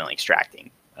ultimately extracting.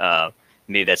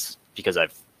 Maybe that's because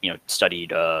I've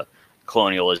studied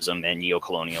colonialism and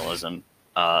neocolonialism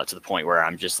to the point where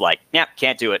I'm just like, yeah,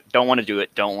 can't do it, don't want to do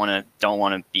it, don't want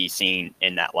to be seen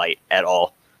in that light at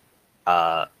all.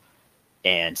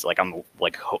 And I'm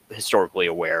historically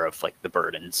aware of the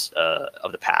burdens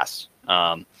of the past.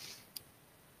 But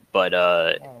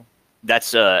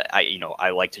that's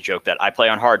I like to joke that I play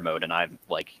on hard mode, and I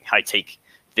take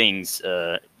things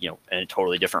in a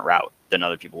totally different route than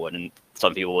other people would. And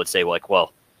some people would say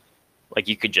well,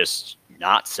 you could just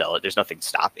not sell it, there's nothing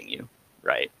stopping you,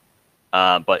 right?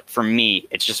 But for me,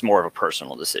 it's just more of a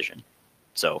personal decision.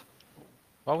 So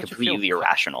completely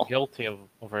irrational. Guilty of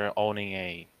over owning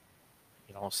a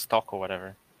stock or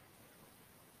whatever?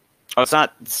 Oh, it's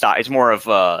not stock. It's more of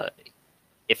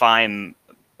if I'm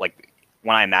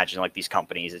when I imagine these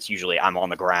companies, it's usually I'm on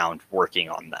the ground working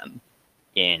on them.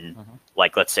 in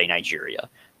like, let's say Nigeria.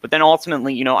 But then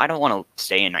ultimately, you know, I don't want to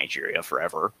stay in Nigeria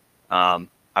forever.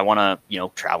 I want to, you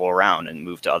know, travel around and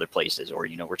move to other places, or,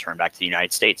 you know, return back to the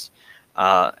United States.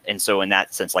 And so in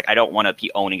that sense, like, I don't want to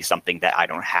be owning something that I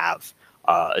don't have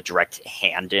a direct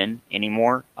hand in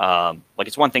anymore. Like,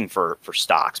 it's one thing for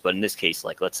stocks, but in this case,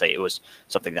 like, let's say it was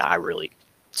something that I really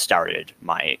started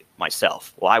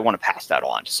myself. Well, I want to pass that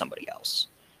on to somebody else,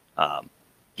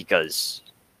 because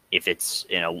if it's,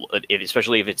 you know,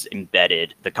 especially if it's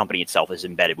embedded, the company itself is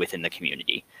embedded within the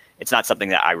community. It's not something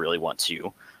that I really want to,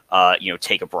 you know,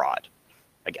 take abroad,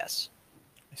 I guess.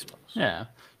 I suppose. Yeah.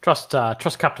 Trust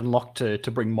Captain Locke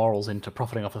to bring morals into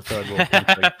profiting off a third world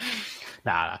country.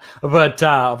 Nah. But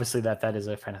obviously that is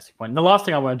a fantastic point. And the last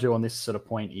thing I want to do on this sort of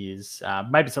point is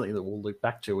maybe something that we'll loop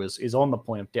back to is on the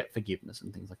point of debt forgiveness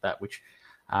and things like that, which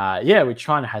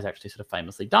China has actually sort of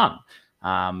famously done.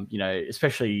 You know,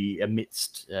 especially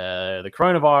amidst the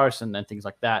coronavirus and things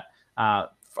like that.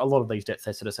 A lot of these debts,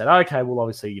 they sort of said, okay, well,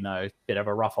 obviously, you know, bit of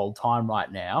a rough old time right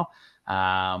now.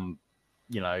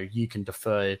 You know, you can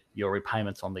defer your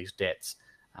repayments on these debts.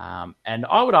 And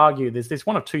I would argue there's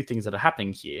one of two things that are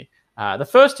happening here. The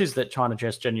first is that China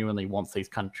just genuinely wants these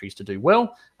countries to do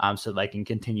well, so they can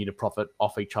continue to profit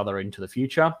off each other into the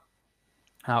future.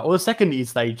 Or the second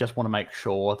is they just want to make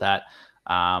sure that,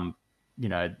 you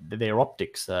know, their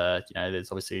optics, you know,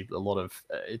 there's obviously a lot of,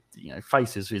 you know,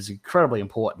 face is incredibly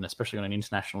important, especially on an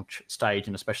international stage,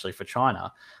 and especially for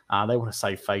China. They want to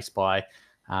save face by,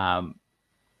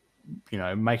 you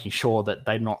know, making sure that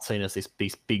they're not seen as this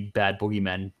big bad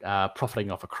boogeyman profiting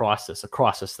off a crisis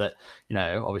that, you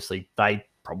know, obviously they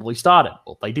probably started,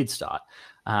 or they did start.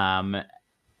 And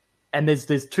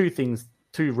there's two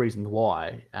reasons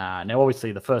why. Now,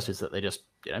 obviously, the first is that they're just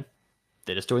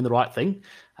doing the right thing,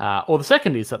 or the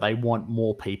second is that they want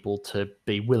more people to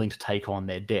be willing to take on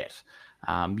their debt.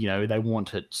 You know, they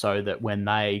want it so that when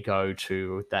they go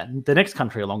to the next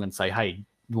country along and say, hey,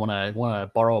 you want to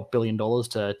borrow $1 billion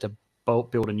to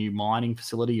build a new mining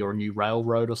facility or a new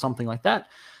railroad or something like that,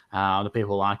 the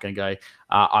people aren't going to go,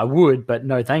 I would, but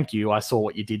no, thank you. I saw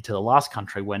what you did to the last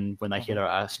country when they hit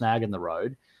a snag in the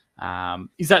road.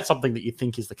 Is that something that you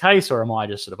think is the case, or am I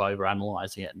just sort of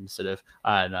overanalyzing it and sort of,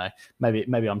 I don't know,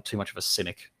 maybe I'm too much of a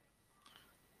cynic?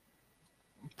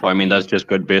 Well, I mean, that's just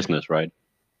good business, right?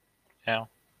 Yeah.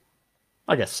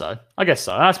 I guess so. And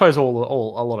I suppose a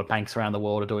lot of banks around the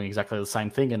world are doing exactly the same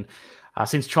thing. And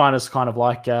since China's kind of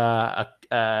like a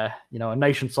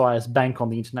nation-sized bank on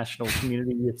the international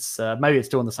community, it's maybe it's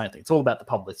doing the same thing. It's all about the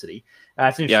publicity.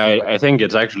 I think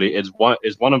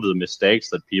it's one of the mistakes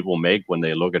that people make when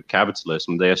they look at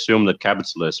capitalism. They assume that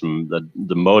capitalism, that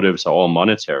the motives are all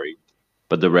monetary,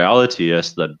 but the reality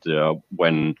is that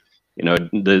when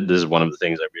this is one of the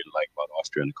things I really like about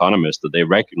Austrian economists, that they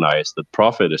recognize that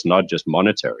profit is not just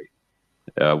monetary.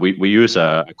 We use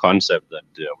a concept that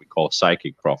we call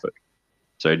psychic profit.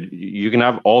 So you can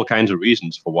have all kinds of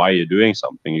reasons for why you're doing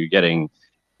something. You're getting,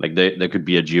 like, there could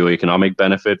be a geoeconomic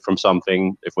benefit from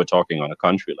something if we're talking on a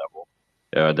country level.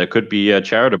 There could be a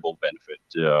charitable benefit,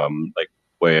 like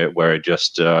where it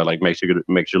just like makes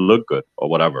you look good or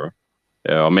whatever.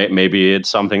 Or maybe it's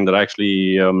something that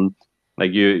actually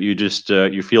like you just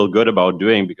you feel good about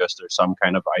doing because there's some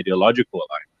kind of ideological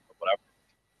alignment or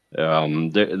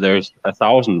whatever. There's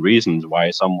 1,000 reasons why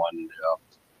someone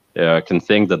can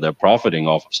think that they're profiting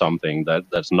off of something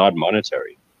that's not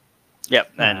monetary.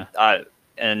 Yep, and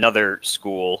another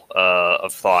school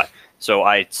of thought. So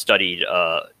I studied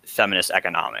feminist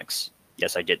economics.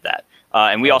 Yes, I did that.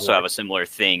 And we also have a similar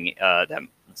thing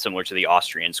similar to the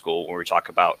Austrian school, where we talk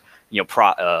about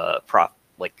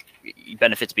like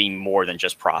benefits being more than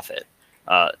just profit.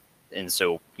 And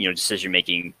so decision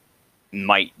making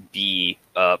might be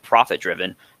profit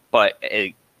driven, but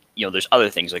there's other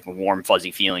things like warm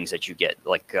fuzzy feelings that you get,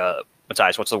 like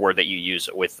Matthias, what's the word that you use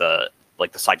with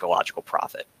like the psychological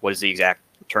profit? What is the exact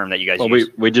term that you guys use?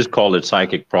 We just call it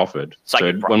psychic profit.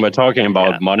 When we're talking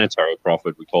about monetary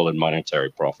profit, we call it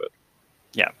monetary profit.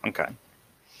 Yeah. Okay.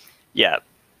 Yeah.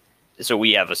 So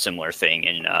we have a similar thing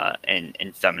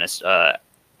in feminist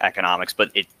economics,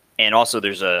 but and also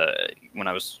there's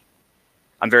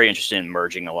I'm very interested in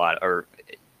merging a lot, or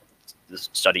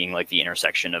studying like the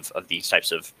intersection of these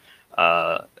types of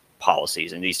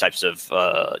policies and these types of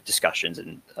discussions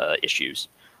and issues.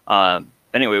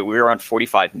 Anyway, we're on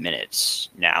 45 minutes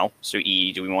now. So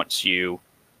do we want to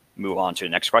move on to the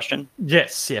next question?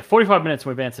 Yes, yeah. 45 minutes and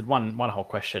we've answered one whole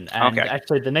question. And Okay.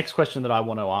 actually, the next question that I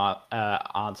want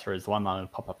to answer is the one that I'm going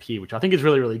to pop up here, which I think is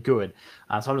really, really good.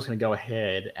 So I'm just going to go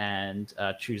ahead and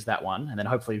choose that one. And then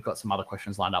hopefully you've got some other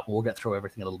questions lined up. We'll get through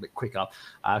everything a little bit quicker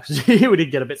because we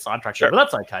did get a bit sidetracked there, but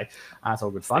that's okay. It's all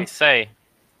good fun. They say,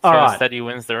 All right. steady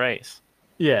wins the race.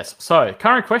 Yes. So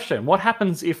current question. What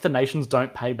happens if the nations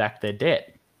don't pay back their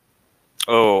debt?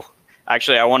 Oh,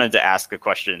 actually, I wanted to ask a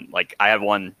question. Like, I have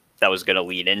one that was going to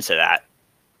lead into that.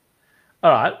 All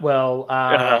right. Well,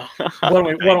 why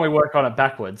don't we work on it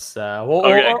backwards?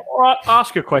 Okay. Or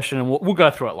ask a question and we'll go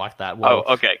through it like that. Well,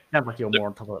 okay. Sounds like you're more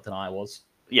on top of it than I was.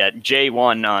 Yeah,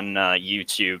 J1 on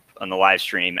YouTube on the live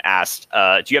stream asked,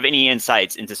 do you have any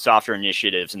insights into software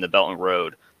initiatives in the Belt and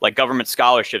Road, like government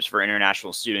scholarships for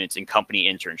international students and company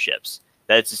internships?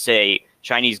 That is to say,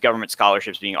 Chinese government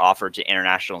scholarships being offered to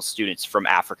international students from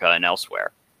Africa and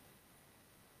elsewhere.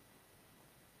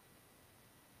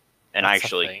 And That's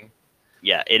actually,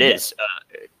 yeah, it is.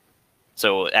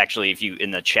 So actually, if you in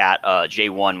the chat,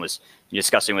 J1 was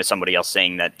discussing with somebody else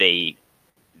saying that I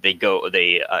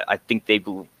think they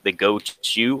go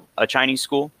to a Chinese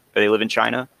school or they live in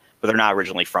China, but they're not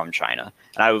originally from China.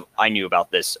 And I knew about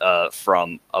this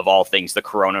from, of all things, the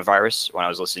coronavirus when I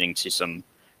was listening to some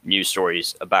news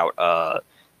stories about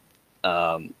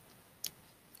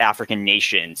African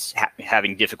nations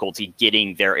having difficulty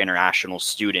getting their international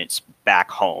students back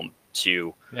home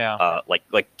to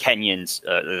like Kenyans,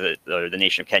 the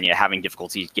nation of Kenya having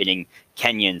difficulties getting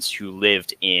Kenyans who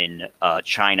lived in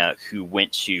China who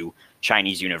went to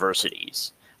Chinese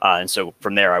universities. And so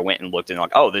from there I went and looked and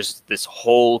like, oh, there's this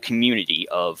whole community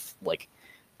of like,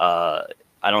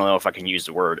 I don't know if I can use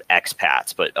the word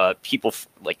expats, but people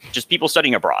like just people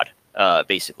studying abroad,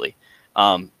 basically.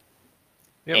 And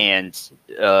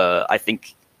I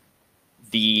think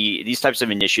these types of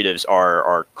initiatives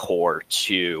are core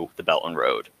to the Belt and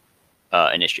Road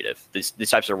initiative. These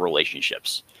types of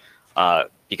relationships,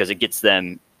 because it gets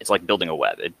them. It's like building a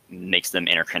web. It makes them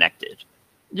interconnected.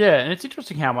 Yeah, and it's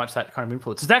interesting how much that kind of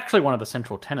influence. It's actually one of the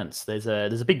central tenets. There's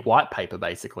a big white paper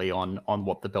basically on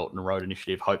what the Belt and Road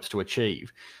Initiative hopes to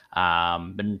achieve,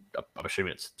 and I'm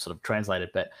assuming it's sort of translated,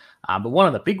 but one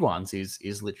of the big ones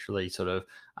is literally sort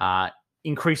of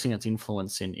increasing its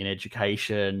influence in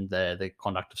education, the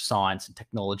conduct of science and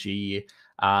technology,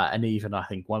 and even I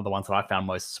think one of the ones that I found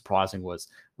most surprising was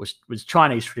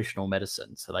Chinese traditional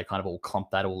medicine. So they kind of all clump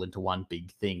that all into one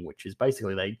big thing, which is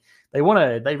basically they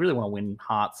really want to win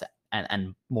hearts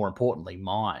and more importantly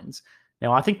minds.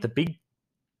 Now I think the big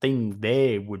thing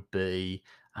there would be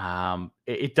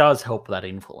it does help that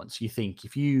influence. You think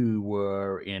if you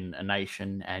were in a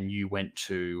nation and you went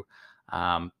to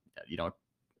a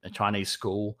Chinese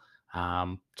school,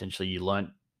 potentially you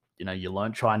learned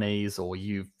Chinese, or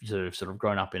you've sort of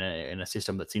grown up in a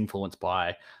system that's influenced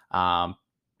by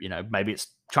maybe it's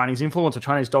Chinese influence or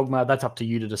Chinese dogma. That's up to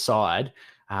you to decide.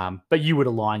 But you would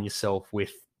align yourself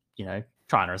with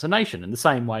China as a nation in the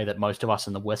same way that most of us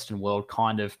in the Western world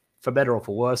kind of, for better or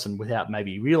for worse, and without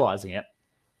maybe realizing it,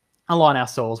 align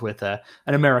ourselves with an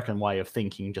American way of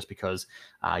thinking just because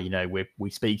we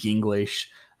speak English.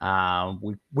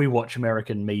 We watch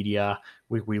American media,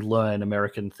 we learn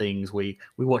American things, we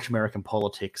watch American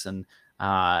politics, and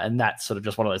that's sort of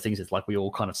just one of those things. It's like we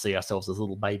all kind of see ourselves as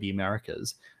little baby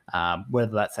Americas.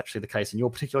 Whether that's actually the case in your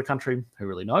particular country, who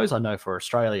really knows? I know for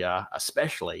Australia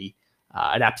especially,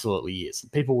 it absolutely is.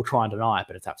 People will try and deny it,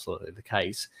 but it's absolutely the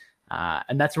case.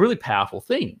 And that's a really powerful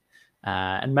thing.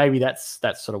 And maybe that's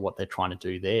sort of what they're trying to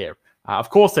do there.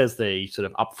 Of course, there's the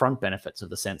sort of upfront benefits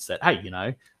of the sense that, hey,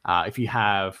 if you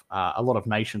have a lot of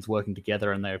nations working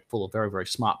together and they're full of very, very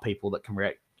smart people that can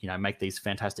make these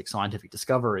fantastic scientific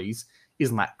discoveries,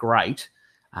 isn't that great?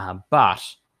 But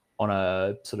on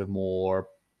a sort of more,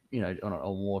 on a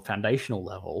more foundational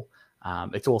level,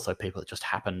 it's also people that just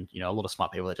happen, a lot of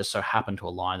smart people that just so happen to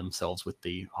align themselves with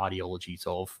the ideologies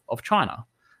of China,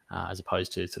 as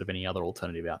opposed to sort of any other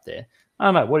alternative out there. I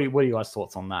don't know. What are you guys'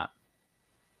 thoughts on that?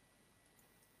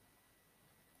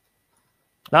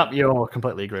 No, you all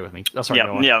completely agree with me. That's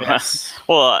right. Yeah. Yes.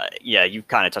 Well, you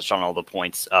kind of touched on all the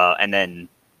points, and then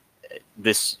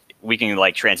we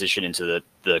can transition into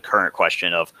the current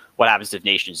question of what happens if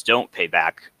nations don't pay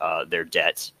back their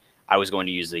debts. I was going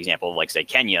to use the example of say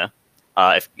Kenya.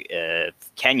 If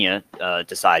Kenya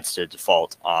decides to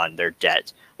default on their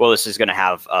debt, well, this is going to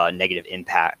have a negative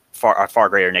impact, a far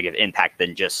greater negative impact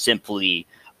than just simply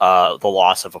the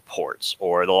loss of a port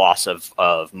or the loss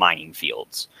of mining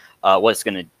fields. What it's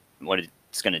going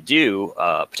to do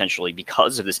potentially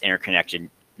because of this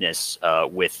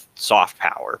interconnectedness with soft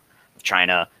power of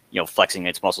China, flexing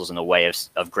its muscles in the way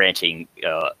of granting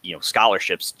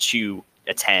scholarships to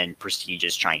attend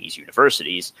prestigious Chinese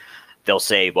universities, they'll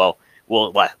say, well,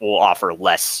 we'll offer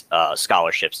less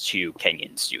scholarships to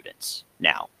Kenyan students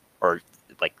now, or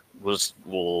like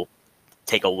we'll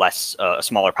take a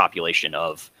smaller population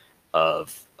of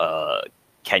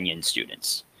Kenyan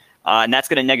students, and that's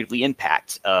going to negatively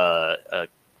impact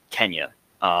Kenya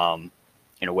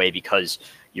in a way, because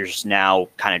you're just now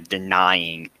kind of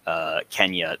denying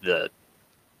Kenya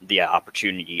the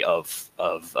opportunity of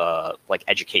like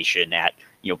education at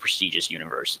prestigious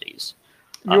universities.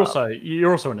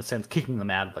 You're also in a sense kicking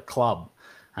them out of the club.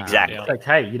 Exactly. It's like,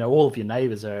 hey, all of your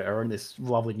neighbors are in this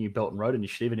lovely new Belt and Road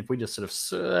Initiative, and if we just sort of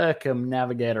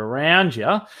circumnavigate around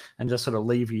you and just sort of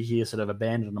leave you here sort of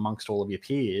abandoned amongst all of your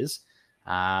peers,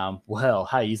 well,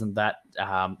 hey, isn't that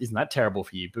terrible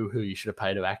for you? Boo-hoo, you should have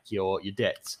paid back your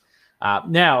debts.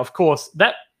 Now, of course,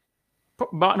 that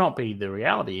might not be the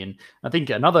reality, and I think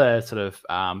another sort of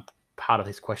part of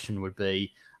this question would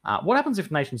be, what happens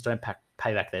if nations don't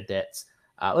pay back their debts?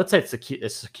 Let's say it's a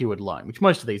secured loan, which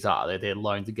most of these are. They're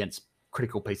loans against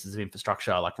critical pieces of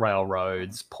infrastructure like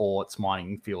railroads, ports,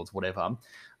 mining fields, whatever.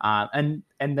 And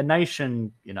the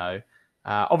nation,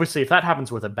 obviously, if that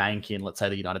happens with a bank in, let's say,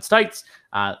 the United States,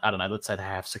 I don't know, let's say they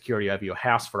have security over your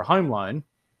house for a home loan.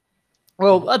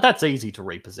 Well, that's easy to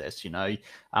repossess,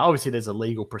 Obviously, there's a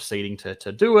legal proceeding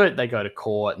to do it. They go to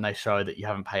court and they show that you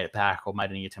haven't paid it back or made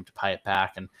any attempt to pay it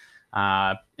back. And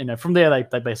from there,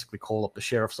 they basically call up the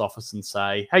sheriff's office and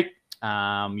say, hey,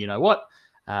 you know what?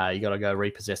 You got to go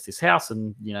repossess this house.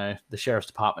 And, the sheriff's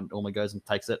department normally goes and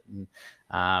takes it. And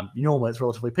normally it's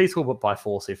relatively peaceful, but by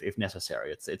force if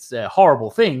necessary. It's a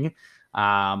horrible thing,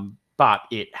 but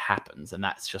it happens. And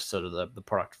that's just sort of the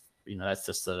product. That's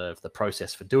just sort of the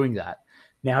process for doing that.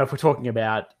 Now, if we're talking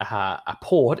about a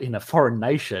port in a foreign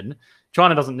nation,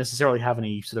 China doesn't necessarily have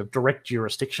any sort of direct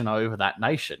jurisdiction over that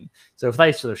nation. So if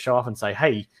they sort of show up and say,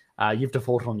 hey, you've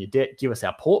defaulted on your debt, give us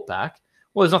our port back.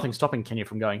 Well, there's nothing stopping Kenya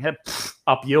from going, hey,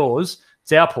 up yours,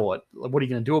 it's our port. What are you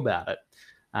going to do about it?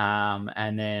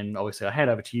 And then obviously I hand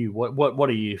over to you. What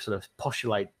do you sort of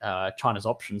postulate China's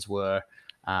options were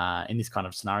in this kind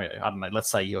of scenario? I don't know, let's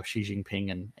say you're Xi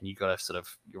Jinping and you got to sort of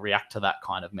react to that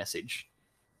kind of message.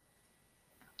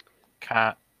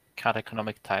 Cut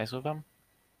economic ties with them.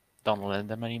 Don't lend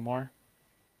them anymore.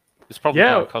 It's probably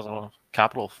because of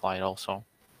capital flight also.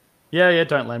 Yeah.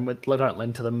 Don't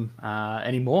lend to them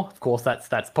anymore. Of course, that's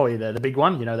probably the big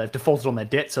one. They've defaulted on their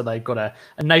debt, so they've got a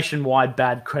nationwide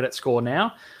bad credit score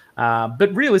now.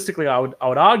 But realistically, I would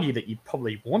argue that you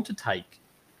probably want to take,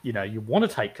 you want to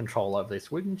take control over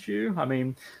this, wouldn't you? I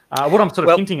mean, what I'm sort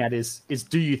of hinting at is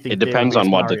do you think it depends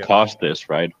on what the cost is,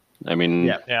 right? I mean,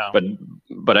 yeah.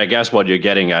 But I guess what you're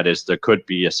getting at is there could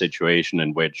be a situation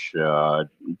in which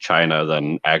China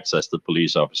then acts as the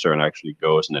police officer and actually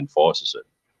goes and enforces it.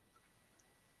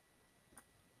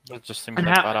 That just seems like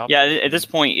that up. Yeah, at this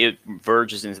point, it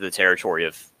verges into the territory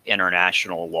of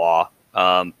international law.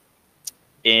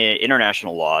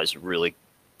 International law is a really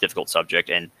difficult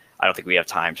subject, and I don't think we have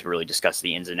time to really discuss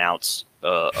the ins and outs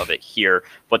of it here.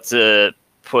 But to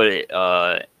put it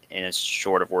in as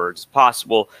short of words as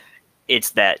possible,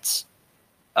 it's that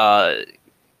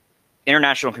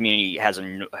international community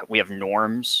we have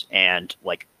norms and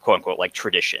like quote unquote like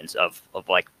traditions of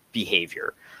like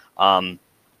behavior, and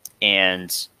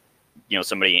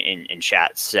somebody in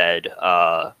chat said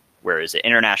where is it,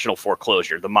 international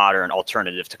foreclosure, the modern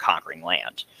alternative to conquering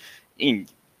land.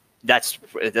 That's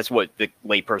what the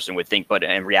layperson would think, but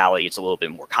in reality it's a little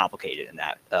bit more complicated than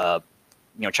that.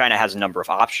 China has a number of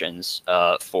options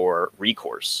for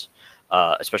recourse,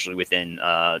 especially within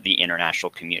the international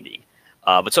community.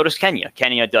 But so does Kenya.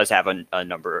 Kenya does have a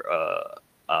number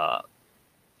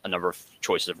of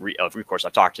choices of recourse.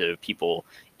 I've talked to people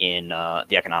in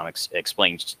the Economics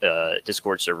Explained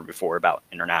Discord server before about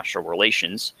international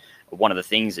relations. One of the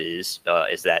things is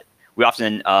that we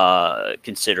often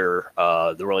consider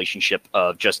the relationship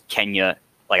of just Kenya.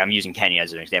 Like I'm using Kenya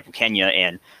as an example, Kenya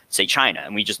and say China,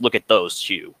 and we just look at those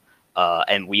two,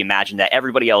 and we imagine that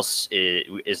everybody else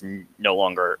is no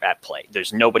longer at play.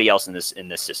 There's nobody else in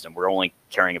this system. We're only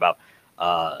caring about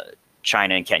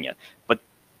China and Kenya. But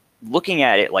looking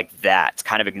at it like that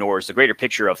kind of ignores the greater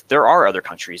picture of there are other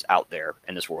countries out there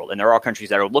in this world, and there are countries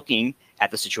that are looking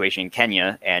at the situation in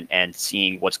Kenya and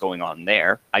seeing what's going on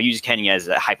there. I use Kenya as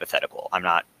a hypothetical. I'm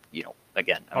not,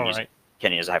 again, I'm using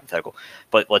Kenya as a hypothetical,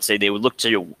 but let's say they would look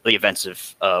to the events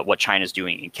of what China's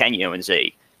doing in Kenya and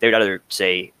say, they would either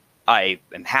say, I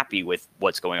am happy with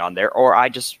what's going on there, or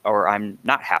I'm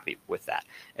not happy with that.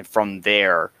 And from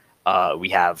there, we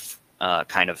have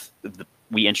kind of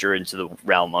we enter into the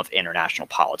realm of international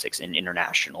politics and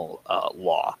international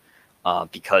law,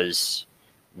 because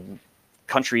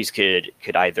countries could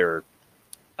either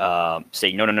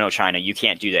say no, China, you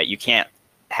can't do that. You can't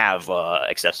have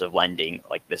excessive lending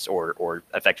like this, or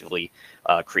effectively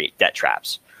create debt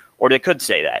traps. Or they could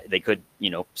say that. They could,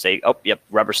 say, oh, yep,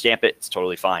 rubber stamp it. It's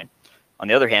totally fine. On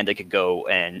the other hand, they could go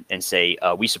and say,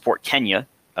 we support Kenya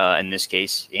in this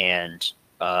case, and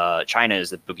China is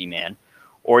the boogeyman.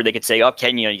 Or they could say, oh,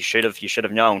 Kenya, you should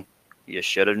have known. You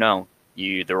should have known.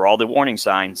 There were all the warning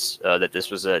signs that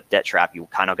this was a debt trap. You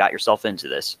kind of got yourself into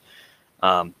this.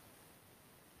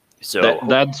 So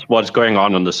that's what's going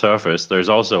on the surface. There's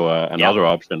also another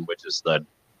option, which is that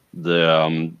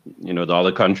the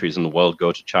other countries in the world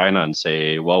go to China and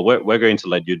say, well, we're going to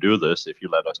let you do this if you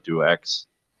let us do X,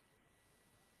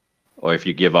 or if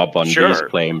you give up on these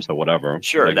claims or whatever.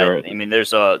 Sure.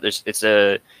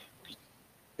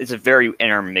 It's a very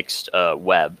intermixed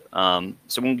web.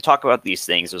 So when we talk about these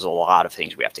things, there's a lot of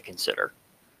things we have to consider.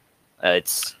 The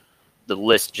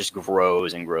list just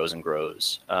grows and grows and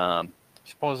grows. I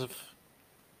suppose if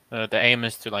the aim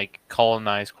is to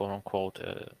colonize, quote unquote,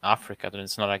 Africa, then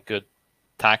it's not a good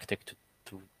tactic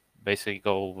to basically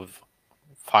go with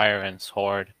fire and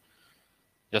sword.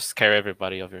 Just scare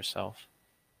everybody of yourself.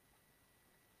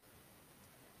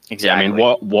 Exactly. Yeah, I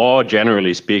mean, war,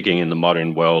 generally speaking, in the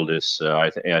modern world is,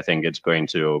 I think it's going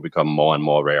to become more and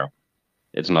more rare.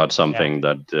 It's not something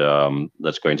that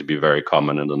that's going to be very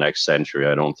common in the next century,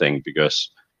 I don't think, because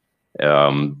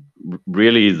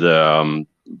really the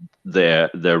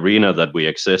arena that we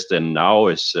exist in now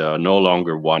is no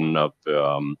longer one of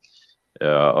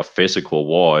physical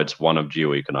war. It's one of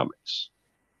geoeconomics.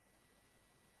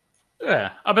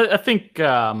 Yeah, but I think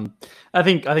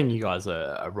you guys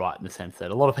are right in the sense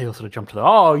that a lot of people sort of jump to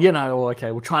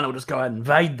okay, well, China will just go out and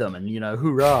invade them, and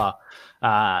hoorah,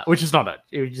 which is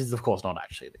of course not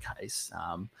actually the case.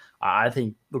 I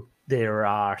think there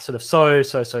are sort of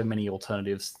so many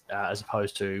alternatives as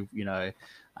opposed to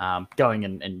going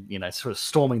and sort of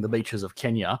storming the beaches of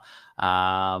Kenya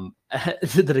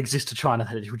that exist to China,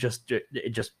 that it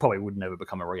just probably would never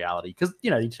become a reality, because the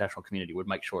international community would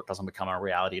make sure it doesn't become a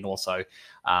reality, and also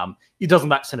it doesn't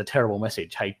that send a terrible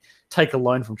message? Hey, take a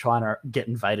loan from China, get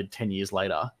invaded 10 years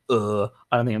later. I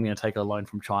don't think I'm going to take a loan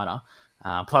from China.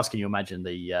 Plus, can you imagine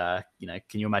the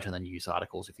news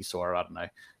articles if you saw, I don't know,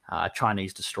 a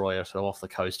Chinese destroyer sort of off the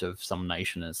coast of some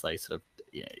nation as they sort of,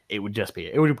 it would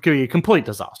be a complete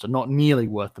disaster, not nearly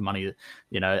worth the money.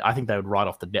 I think they would write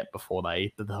off the debt before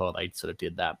they sort of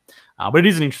did that. But it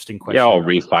is an interesting question. Yeah, or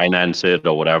refinance it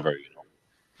or whatever.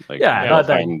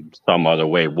 Find some other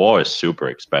way. War is super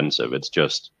expensive. It's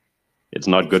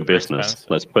not good business. Expensive.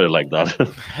 Let's put it like that.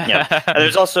 Yeah, and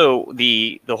there's also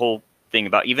the whole thing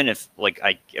about, even if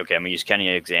I'm gonna use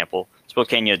Kenya example. Suppose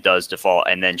Kenya does default,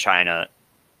 and then China,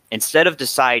 instead of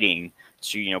deciding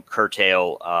to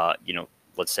curtail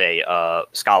let's say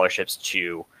scholarships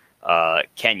to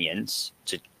Kenyans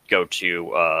to go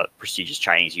to prestigious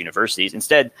Chinese universities,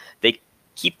 instead they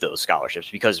keep those scholarships,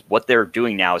 because what they're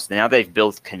doing now is now they've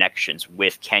built connections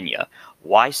with Kenya.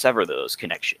 Why sever those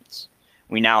connections?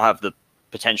 We now have the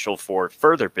potential for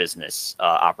further business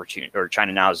opportunity, or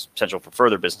China now has potential for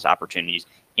further business opportunities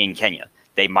in Kenya.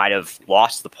 They might have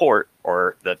lost the port,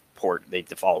 or the port, they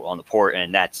default on the port,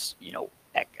 and that's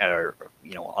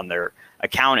on their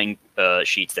accounting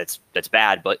sheets that's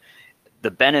bad. But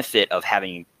the benefit of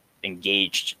having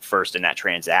engaged first in that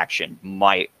transaction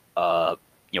might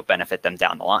benefit them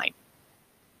down the line.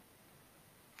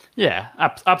 Yeah,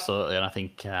 absolutely, and I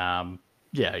think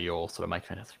you all sort of make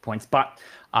fantastic points, but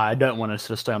I don't want to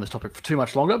sort of stay on this topic for too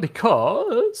much longer,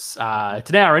 because it's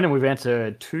an hour in and we've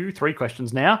answered 2-3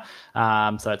 questions now.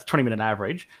 So it's 20-minute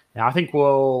average. Now I think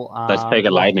we'll let's take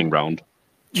a lightning round.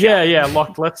 Yeah.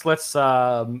 Let's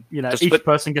each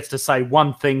person gets to say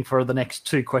one thing for the next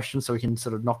 2 questions, so we can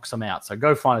sort of knock some out. So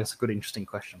go find us a good, interesting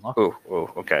question, Locke. Oh,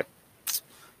 okay.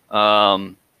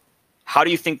 How do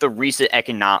you think the recent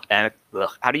economic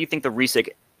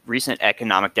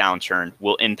downturn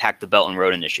will impact the Belt and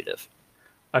Road Initiative?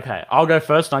 Okay, I'll go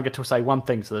first, and I get to say one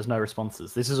thing, so there's no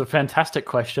responses. This is a fantastic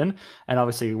question, and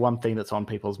obviously one thing that's on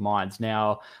people's minds.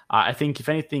 Now, I think, if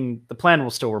anything, the plan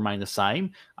will still remain the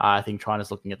same. I think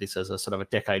China's looking at this as a sort of a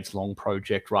decades-long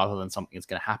project rather than something that's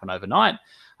going to happen overnight.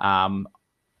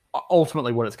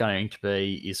 Ultimately, what it's going to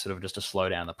be is sort of just to slow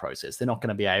down the process. They're not going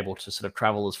to be able to sort of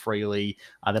travel as freely.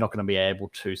 They're not going to be able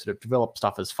to sort of develop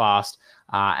stuff as fast.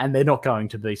 And they're not going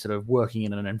to be sort of working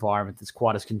in an environment that's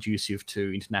quite as conducive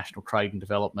to international trade and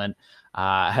development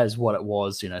as what it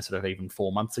was, sort of even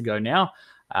 4 months ago now.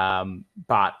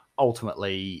 But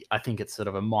ultimately, I think it's sort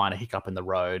of a minor hiccup in the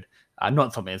road,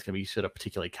 not something that's going to be sort of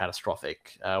particularly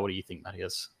catastrophic. What do you think,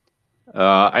 Matthias?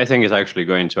 I think it's actually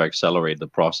going to accelerate the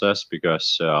process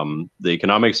because the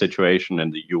economic situation in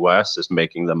the US is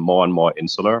making them more and more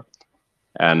insular.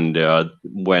 And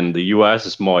when the US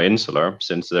is more insular,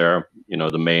 since they're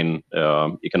the main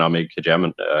economic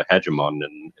hegemon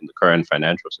in the current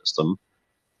financial system,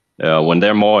 when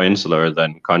they're more insular,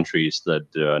 then countries that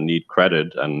need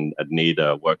credit and need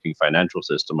a working financial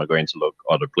system are going to look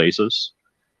other places.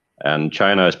 And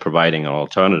China is providing an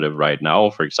alternative right now,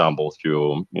 for example,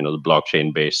 through the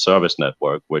blockchain-based service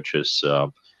network, which is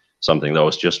something that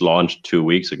was just launched 2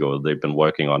 weeks ago. They've been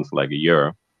working on for like a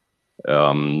year.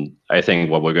 I think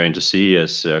what we're going to see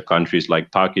is countries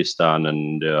like Pakistan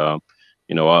and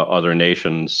other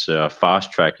nations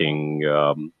fast tracking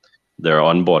their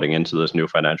onboarding into this new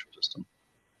financial system.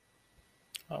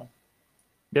 Oh,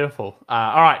 beautiful.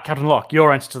 All right, Captain Locke,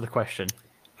 your answer to the question.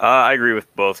 I agree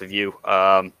with both of you.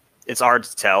 It's hard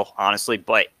to tell, honestly,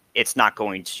 but it's not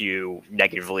going to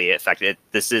negatively affect it.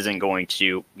 This isn't going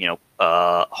to,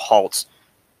 halt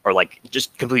or like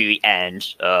just completely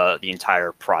end the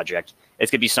entire project. It's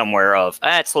going to be somewhere of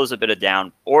it slows a bit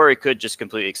down, or it could just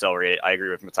completely accelerate it. I agree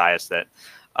with Matthias that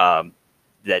that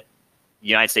the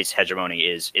United States hegemony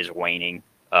is waning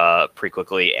pretty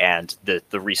quickly, and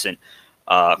the recent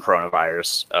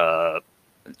coronavirus,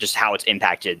 just how it's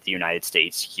impacted the United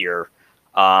States here,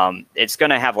 it's going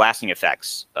to have lasting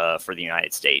effects for the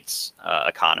United States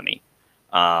economy,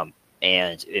 and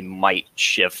it might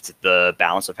shift the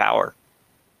balance of power.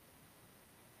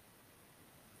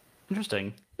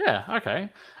 Interesting. Yeah. Okay.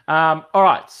 All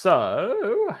right.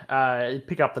 So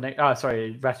pick up the next. Oh,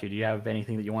 sorry, Ratu. Do you have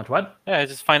anything that you want to add? Yeah, I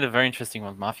just find it very interesting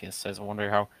what Matthias says. I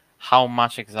wonder how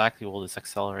much exactly will this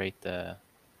accelerate the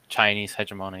Chinese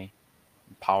hegemony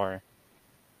and power.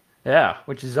 Yeah,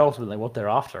 which is ultimately what they're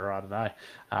after. I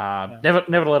don't know.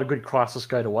 Never let a good crisis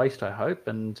go to waste, I hope,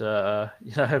 and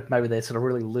maybe they sort of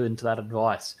really learn to that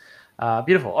advice.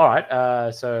 Beautiful. All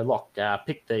right. So Locke,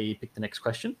 pick the next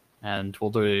question, and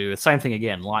we'll do the same thing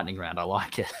again. Lightning round. I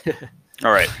like it.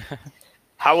 All right.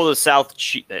 How will the South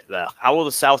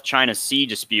China Sea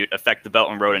dispute affect the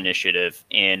Belt and Road Initiative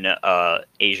in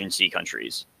Asian sea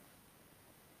countries?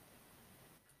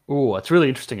 Oh, it's really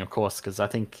interesting, of course, because I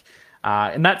think.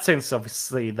 In that sense,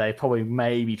 obviously, they probably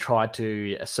maybe tried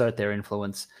to assert their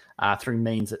influence through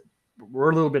means that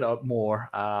were a little bit more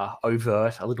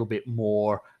overt, a little bit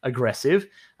more aggressive.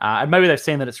 And maybe they've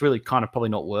seen that it's really kind of probably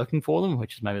not working for them,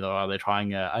 which is maybe why they're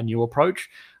trying a new approach.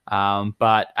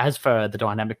 But as for the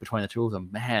dynamic between the two of them,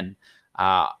 man,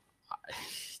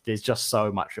 there's just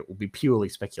so much. It will be purely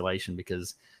speculation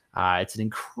because it's an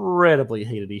incredibly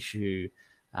heated issue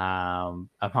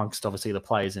amongst obviously the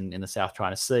players in the South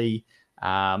China Sea.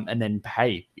 And then,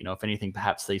 hey, if anything,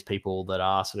 perhaps these people that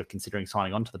are sort of considering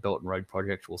signing on to the Belt and Road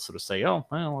project will sort of say, oh,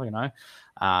 well,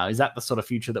 is that the sort of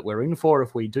future that we're in for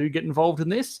if we do get involved in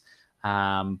this?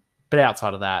 But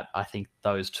outside of that, I think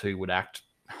those two would act,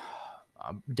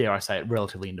 dare I say it,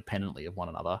 relatively independently of one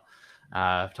another.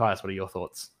 Tyus, what are your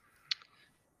thoughts?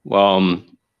 Well,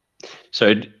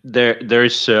 so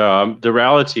there's the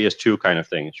reality is two kind of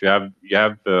things. You have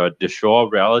the shore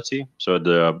reality, so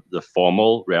the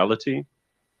formal reality,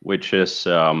 which is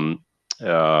I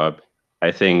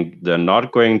think they're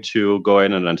not going to go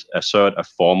in and assert a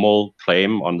formal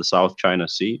claim on the South China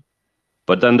Sea,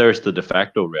 but then there's the de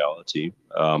facto reality,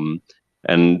 and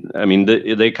I mean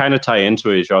they kind of tie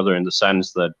into each other in the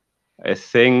sense that I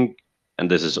think,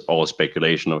 and this is all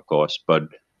speculation, of course, but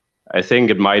I think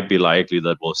it might be likely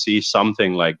that we'll see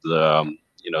something like the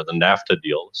NAFTA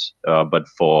deals, but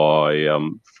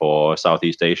for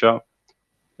Southeast Asia,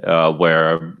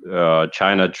 where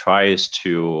China tries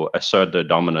to assert their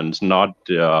dominance not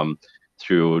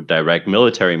through direct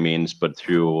military means, but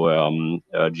through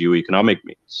geo-economic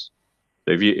means.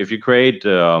 So if you create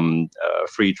a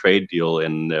free trade deal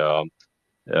in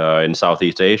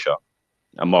Southeast Asia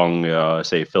among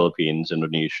say Philippines,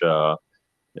 Indonesia,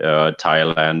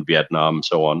 Thailand, Vietnam,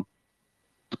 so on.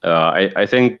 I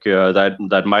think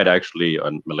that might actually,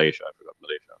 and Malaysia, I forgot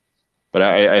Malaysia, but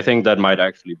I think that might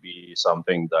actually be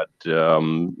something that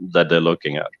that they're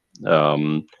looking at,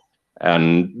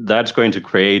 and that's going to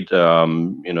create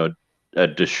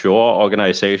a shore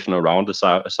organization around the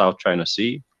South China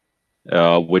Sea,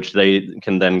 which they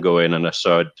can then go in and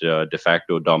assert de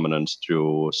facto dominance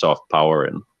through soft power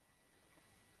in.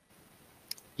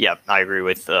 Yeah, I agree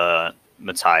with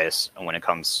Matthias when it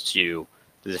comes to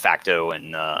the de facto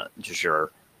and de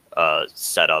jure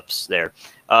setups there.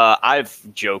 I've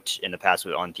joked in the past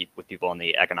with people on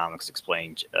the Economics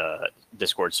Explained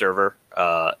Discord server.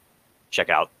 Check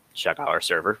out check out our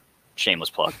server. Shameless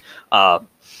plug.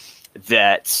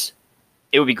 That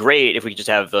it would be great if we could just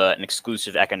have an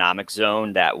exclusive economic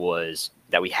zone that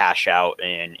we hash out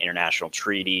in international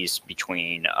treaties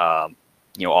between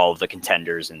all of the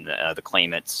contenders and the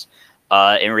claimants.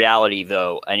 In reality,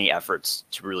 though, any efforts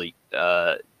to really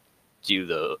to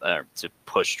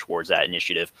push towards that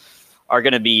initiative are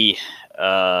going to be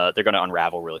they're going to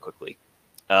unravel really quickly.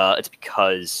 It's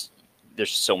because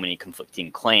there's so many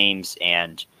conflicting claims,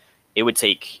 and it would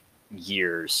take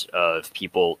years of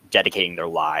people dedicating their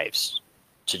lives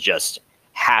to just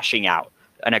hashing out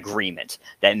an agreement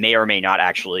that may or may not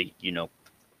actually,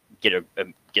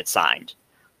 get signed,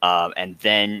 and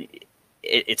then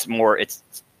it's more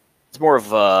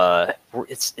of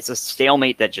it's a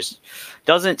stalemate that just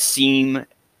doesn't seem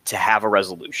to have a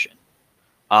resolution.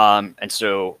 And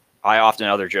so I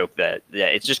often joke that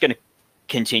it's just going to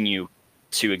continue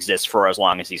to exist for as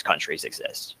long as these countries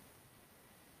exist.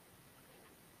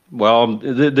 Well,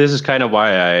 this is kind of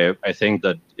why I think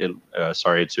that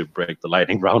sorry to break the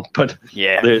lightning round, but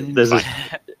yeah, this is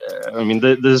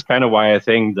this is kind of why I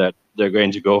think that they're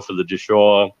going to go for the de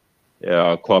jure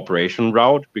cooperation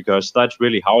route, because that's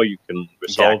really how you can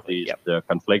resolve these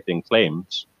conflicting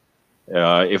claims.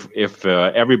 If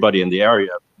everybody in the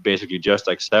area basically just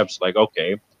accepts, like,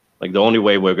 okay, like the only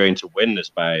way we're going to win is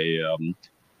by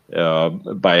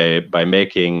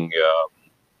making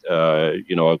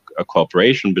a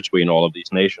cooperation between all of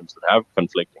these nations that have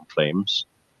conflicting claims,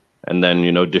 and then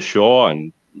de jure,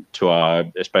 and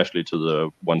especially to the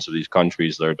ones of these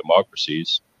countries that are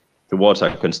democracies, towards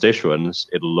our constituents,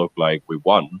 it'll look like we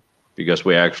won because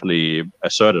we actually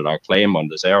asserted our claim on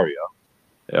this area.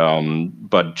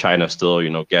 But China still,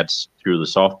 gets through the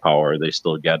soft power. They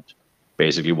still get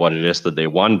basically what it is that they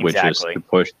want, which is to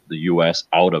push the U.S.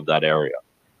 out of that area.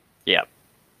 Yeah.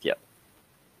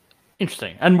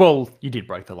 Interesting. And well, you did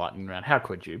break the lightning round. How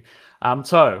could you?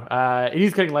 So it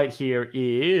is getting late here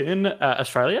in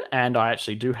Australia, and I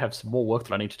actually do have some more work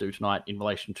that I need to do tonight in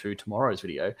relation to tomorrow's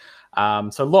video.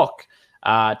 So Locke,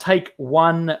 take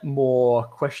one more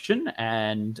question,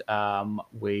 and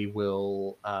we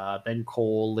will then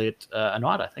call it a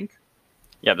night, I think.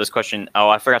 Yeah, this question. Oh,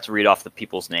 I forgot to read off the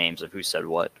people's names of who said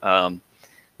what.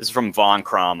 This is from Von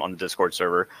Crom on the Discord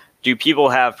server. Do people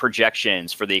have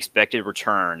projections for the expected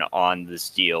return on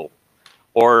this deal?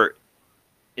 Or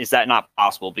is that not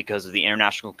possible because the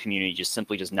international community just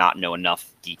simply does not know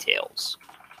enough details?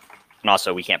 And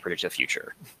also, we can't predict the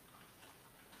future.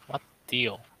 What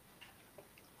deal?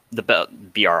 The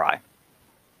BRI.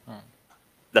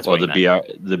 That's well, what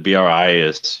the BRI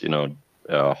is,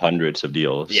 hundreds of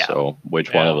deals. Yeah. So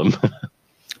which one of them?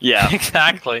 Yeah,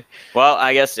 exactly. Well,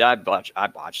 I guess I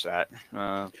botched that.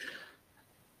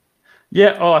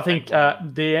 Yeah, I think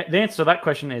the answer to that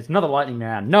question is another lightning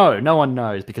round. No one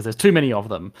knows because there's too many of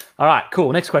them. All right,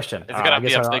 cool. Next question. It's going to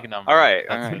be a big number. All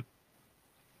right.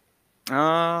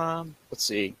 Let's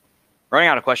see. Running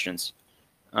out of questions.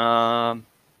 Yeah,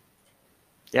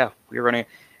 we're running.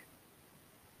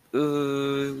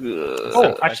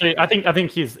 Actually, I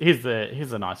think here's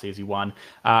a nice easy one.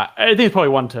 I think it's probably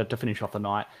one to finish off the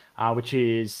night, which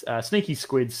is Sneaky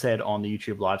Squid said on the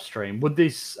YouTube live stream: would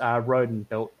this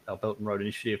Belt and Road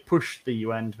Initiative push the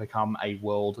yuan to become a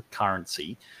world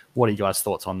currency? What are you guys'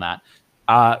 thoughts on that?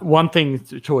 One thing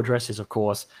to address is, of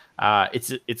course,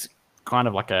 it's kind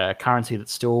of like a currency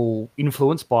that's still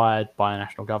influenced by a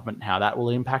national government and how that will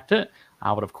impact it.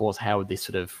 But of course, how would this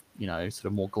sort of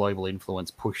more global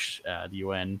influence push the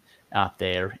UN out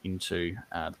there into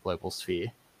the global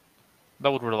sphere?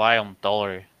 That would rely on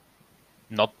dollar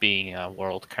not being a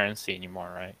world currency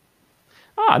anymore, right?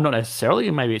 Not necessarily.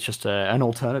 Maybe it's just an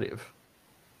alternative.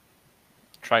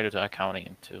 Try to do accounting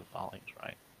into volumes,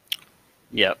 right?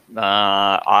 Yep.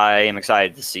 I am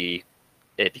excited to see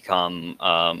it become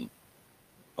a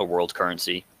world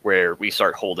currency where we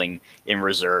start holding in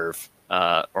reserve.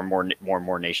 Or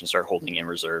more nations start holding in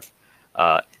reserve.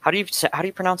 How do you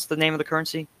pronounce the name of the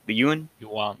currency? The yuan?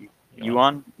 Yuan.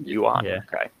 Yeah.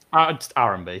 Okay. It's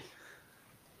RMB.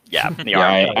 Yeah.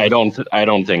 I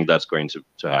don't think that's going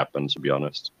to happen, to be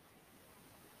honest.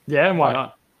 Yeah, and why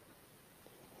not?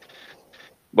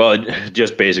 Well,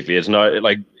 just basically, it's not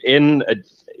like in a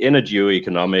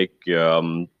geoeconomic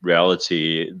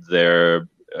reality, the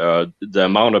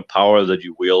amount of power that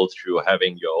you wield through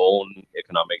having your own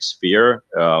economic sphere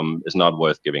is not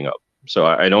worth giving up. So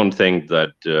I don't think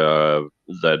that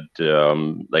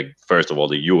first of all,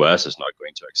 the US is not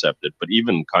going to accept it, but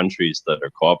even countries that are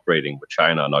cooperating with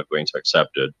China are not going to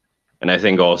accept it. And I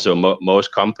think also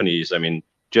most companies, I mean,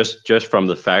 just from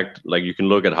the fact, like, you can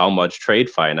look at how much trade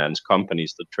finance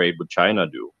companies that trade with China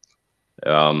do.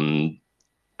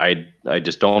 I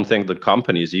just don't think that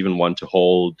companies even want to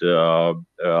hold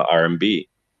RMB.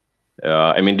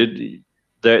 I mean,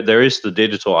 there is the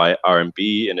digital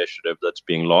RMB initiative that's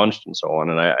being launched and so on,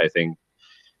 and I think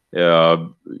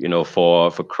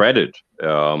for credit,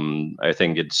 I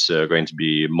think it's going to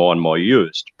be more and more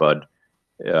used, but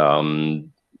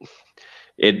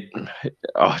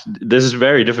this is a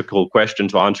very difficult question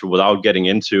to answer without getting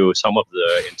into some of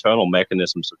the internal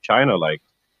mechanisms of China. Like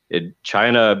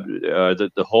China,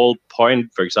 the whole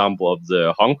point, for example, of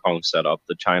the Hong Kong setup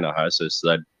that China has is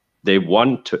that they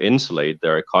want to insulate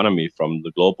their economy from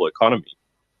the global economy.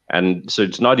 And so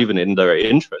it's not even in their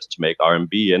interest to make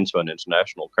RMB into an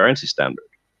international currency standard.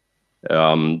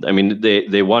 I mean,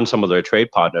 they want some of their trade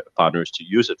partners to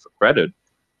use it for credit,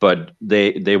 but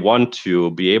they want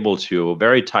to be able to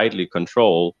very tightly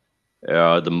control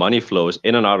the money flows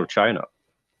in and out of China.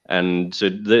 And so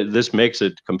this makes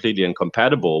it completely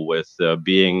incompatible with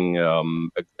being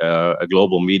a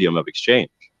global medium of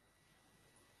exchange.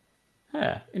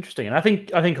 Yeah, interesting. And I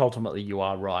think ultimately you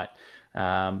are right.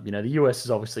 The US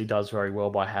obviously does very well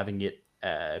by having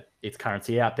its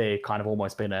currency out there, kind of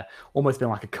almost been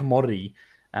like a commodity.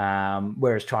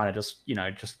 Whereas China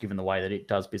just given the way that it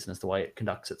does business, the way it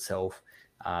conducts itself,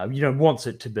 wants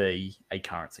it to be a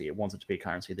currency. It wants it to be a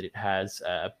currency that it has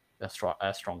a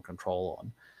strong control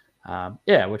on.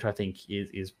 Which I think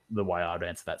is the way I would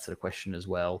answer that sort of question as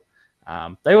well.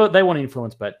 They want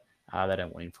influence, but they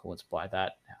don't want influence by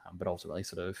that. But ultimately,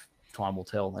 sort of time will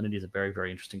tell. And it is a very, very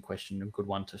interesting question and a good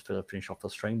one to finish off the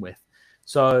stream with.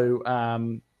 So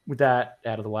with that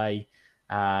out of the way,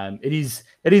 it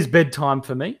is bedtime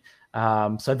for me.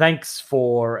 So thanks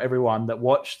for everyone that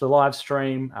watched the live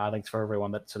stream. Thanks for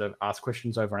everyone that sort of asked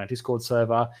questions over on our Discord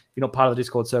server. If you're not part of the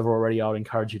Discord server already, I would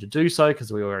encourage you to do so,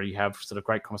 because we already have sort of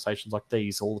great conversations like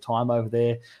these all the time over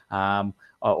there.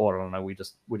 Or I don't know, we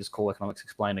just call Economics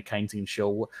Explained a Keynesian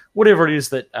shell, whatever it is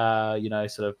that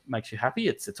sort of makes you happy.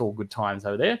 It's all good times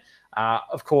over there.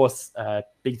 Of course,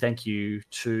 big thank you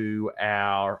to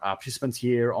our participants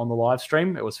here on the live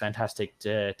stream. It was fantastic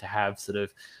to have sort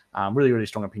of really, really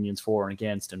strong opinions for and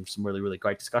against, and some really, really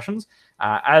great discussions.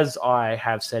 As I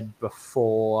have said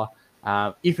before,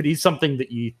 if it is something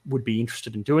that you would be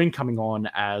interested in doing, coming on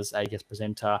as a guest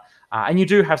presenter, and you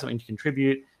do have something to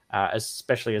contribute,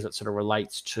 especially as it sort of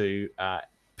relates to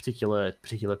particular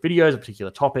videos or particular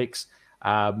topics,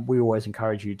 we always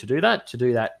encourage you to do that. To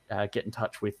do that, get in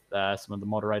touch with some of the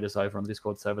moderators over on the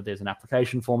Discord server. There's an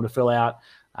application form to fill out,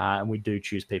 and we do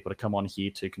choose people to come on here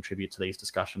to contribute to these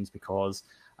discussions, because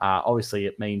obviously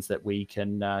it means that we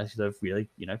can sort of really,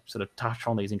 sort of touch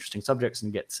on these interesting subjects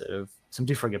and get sort of some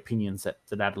differing opinions that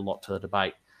add a lot to the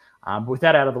debate. But with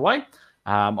that out of the way,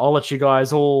 I'll let you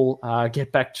guys all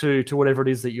get back to whatever it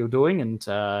is that you're doing, and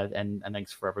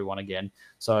thanks for everyone again.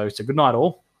 So good night,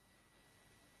 all.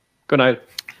 Good night.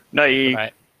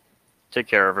 Night. Take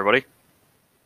care, everybody.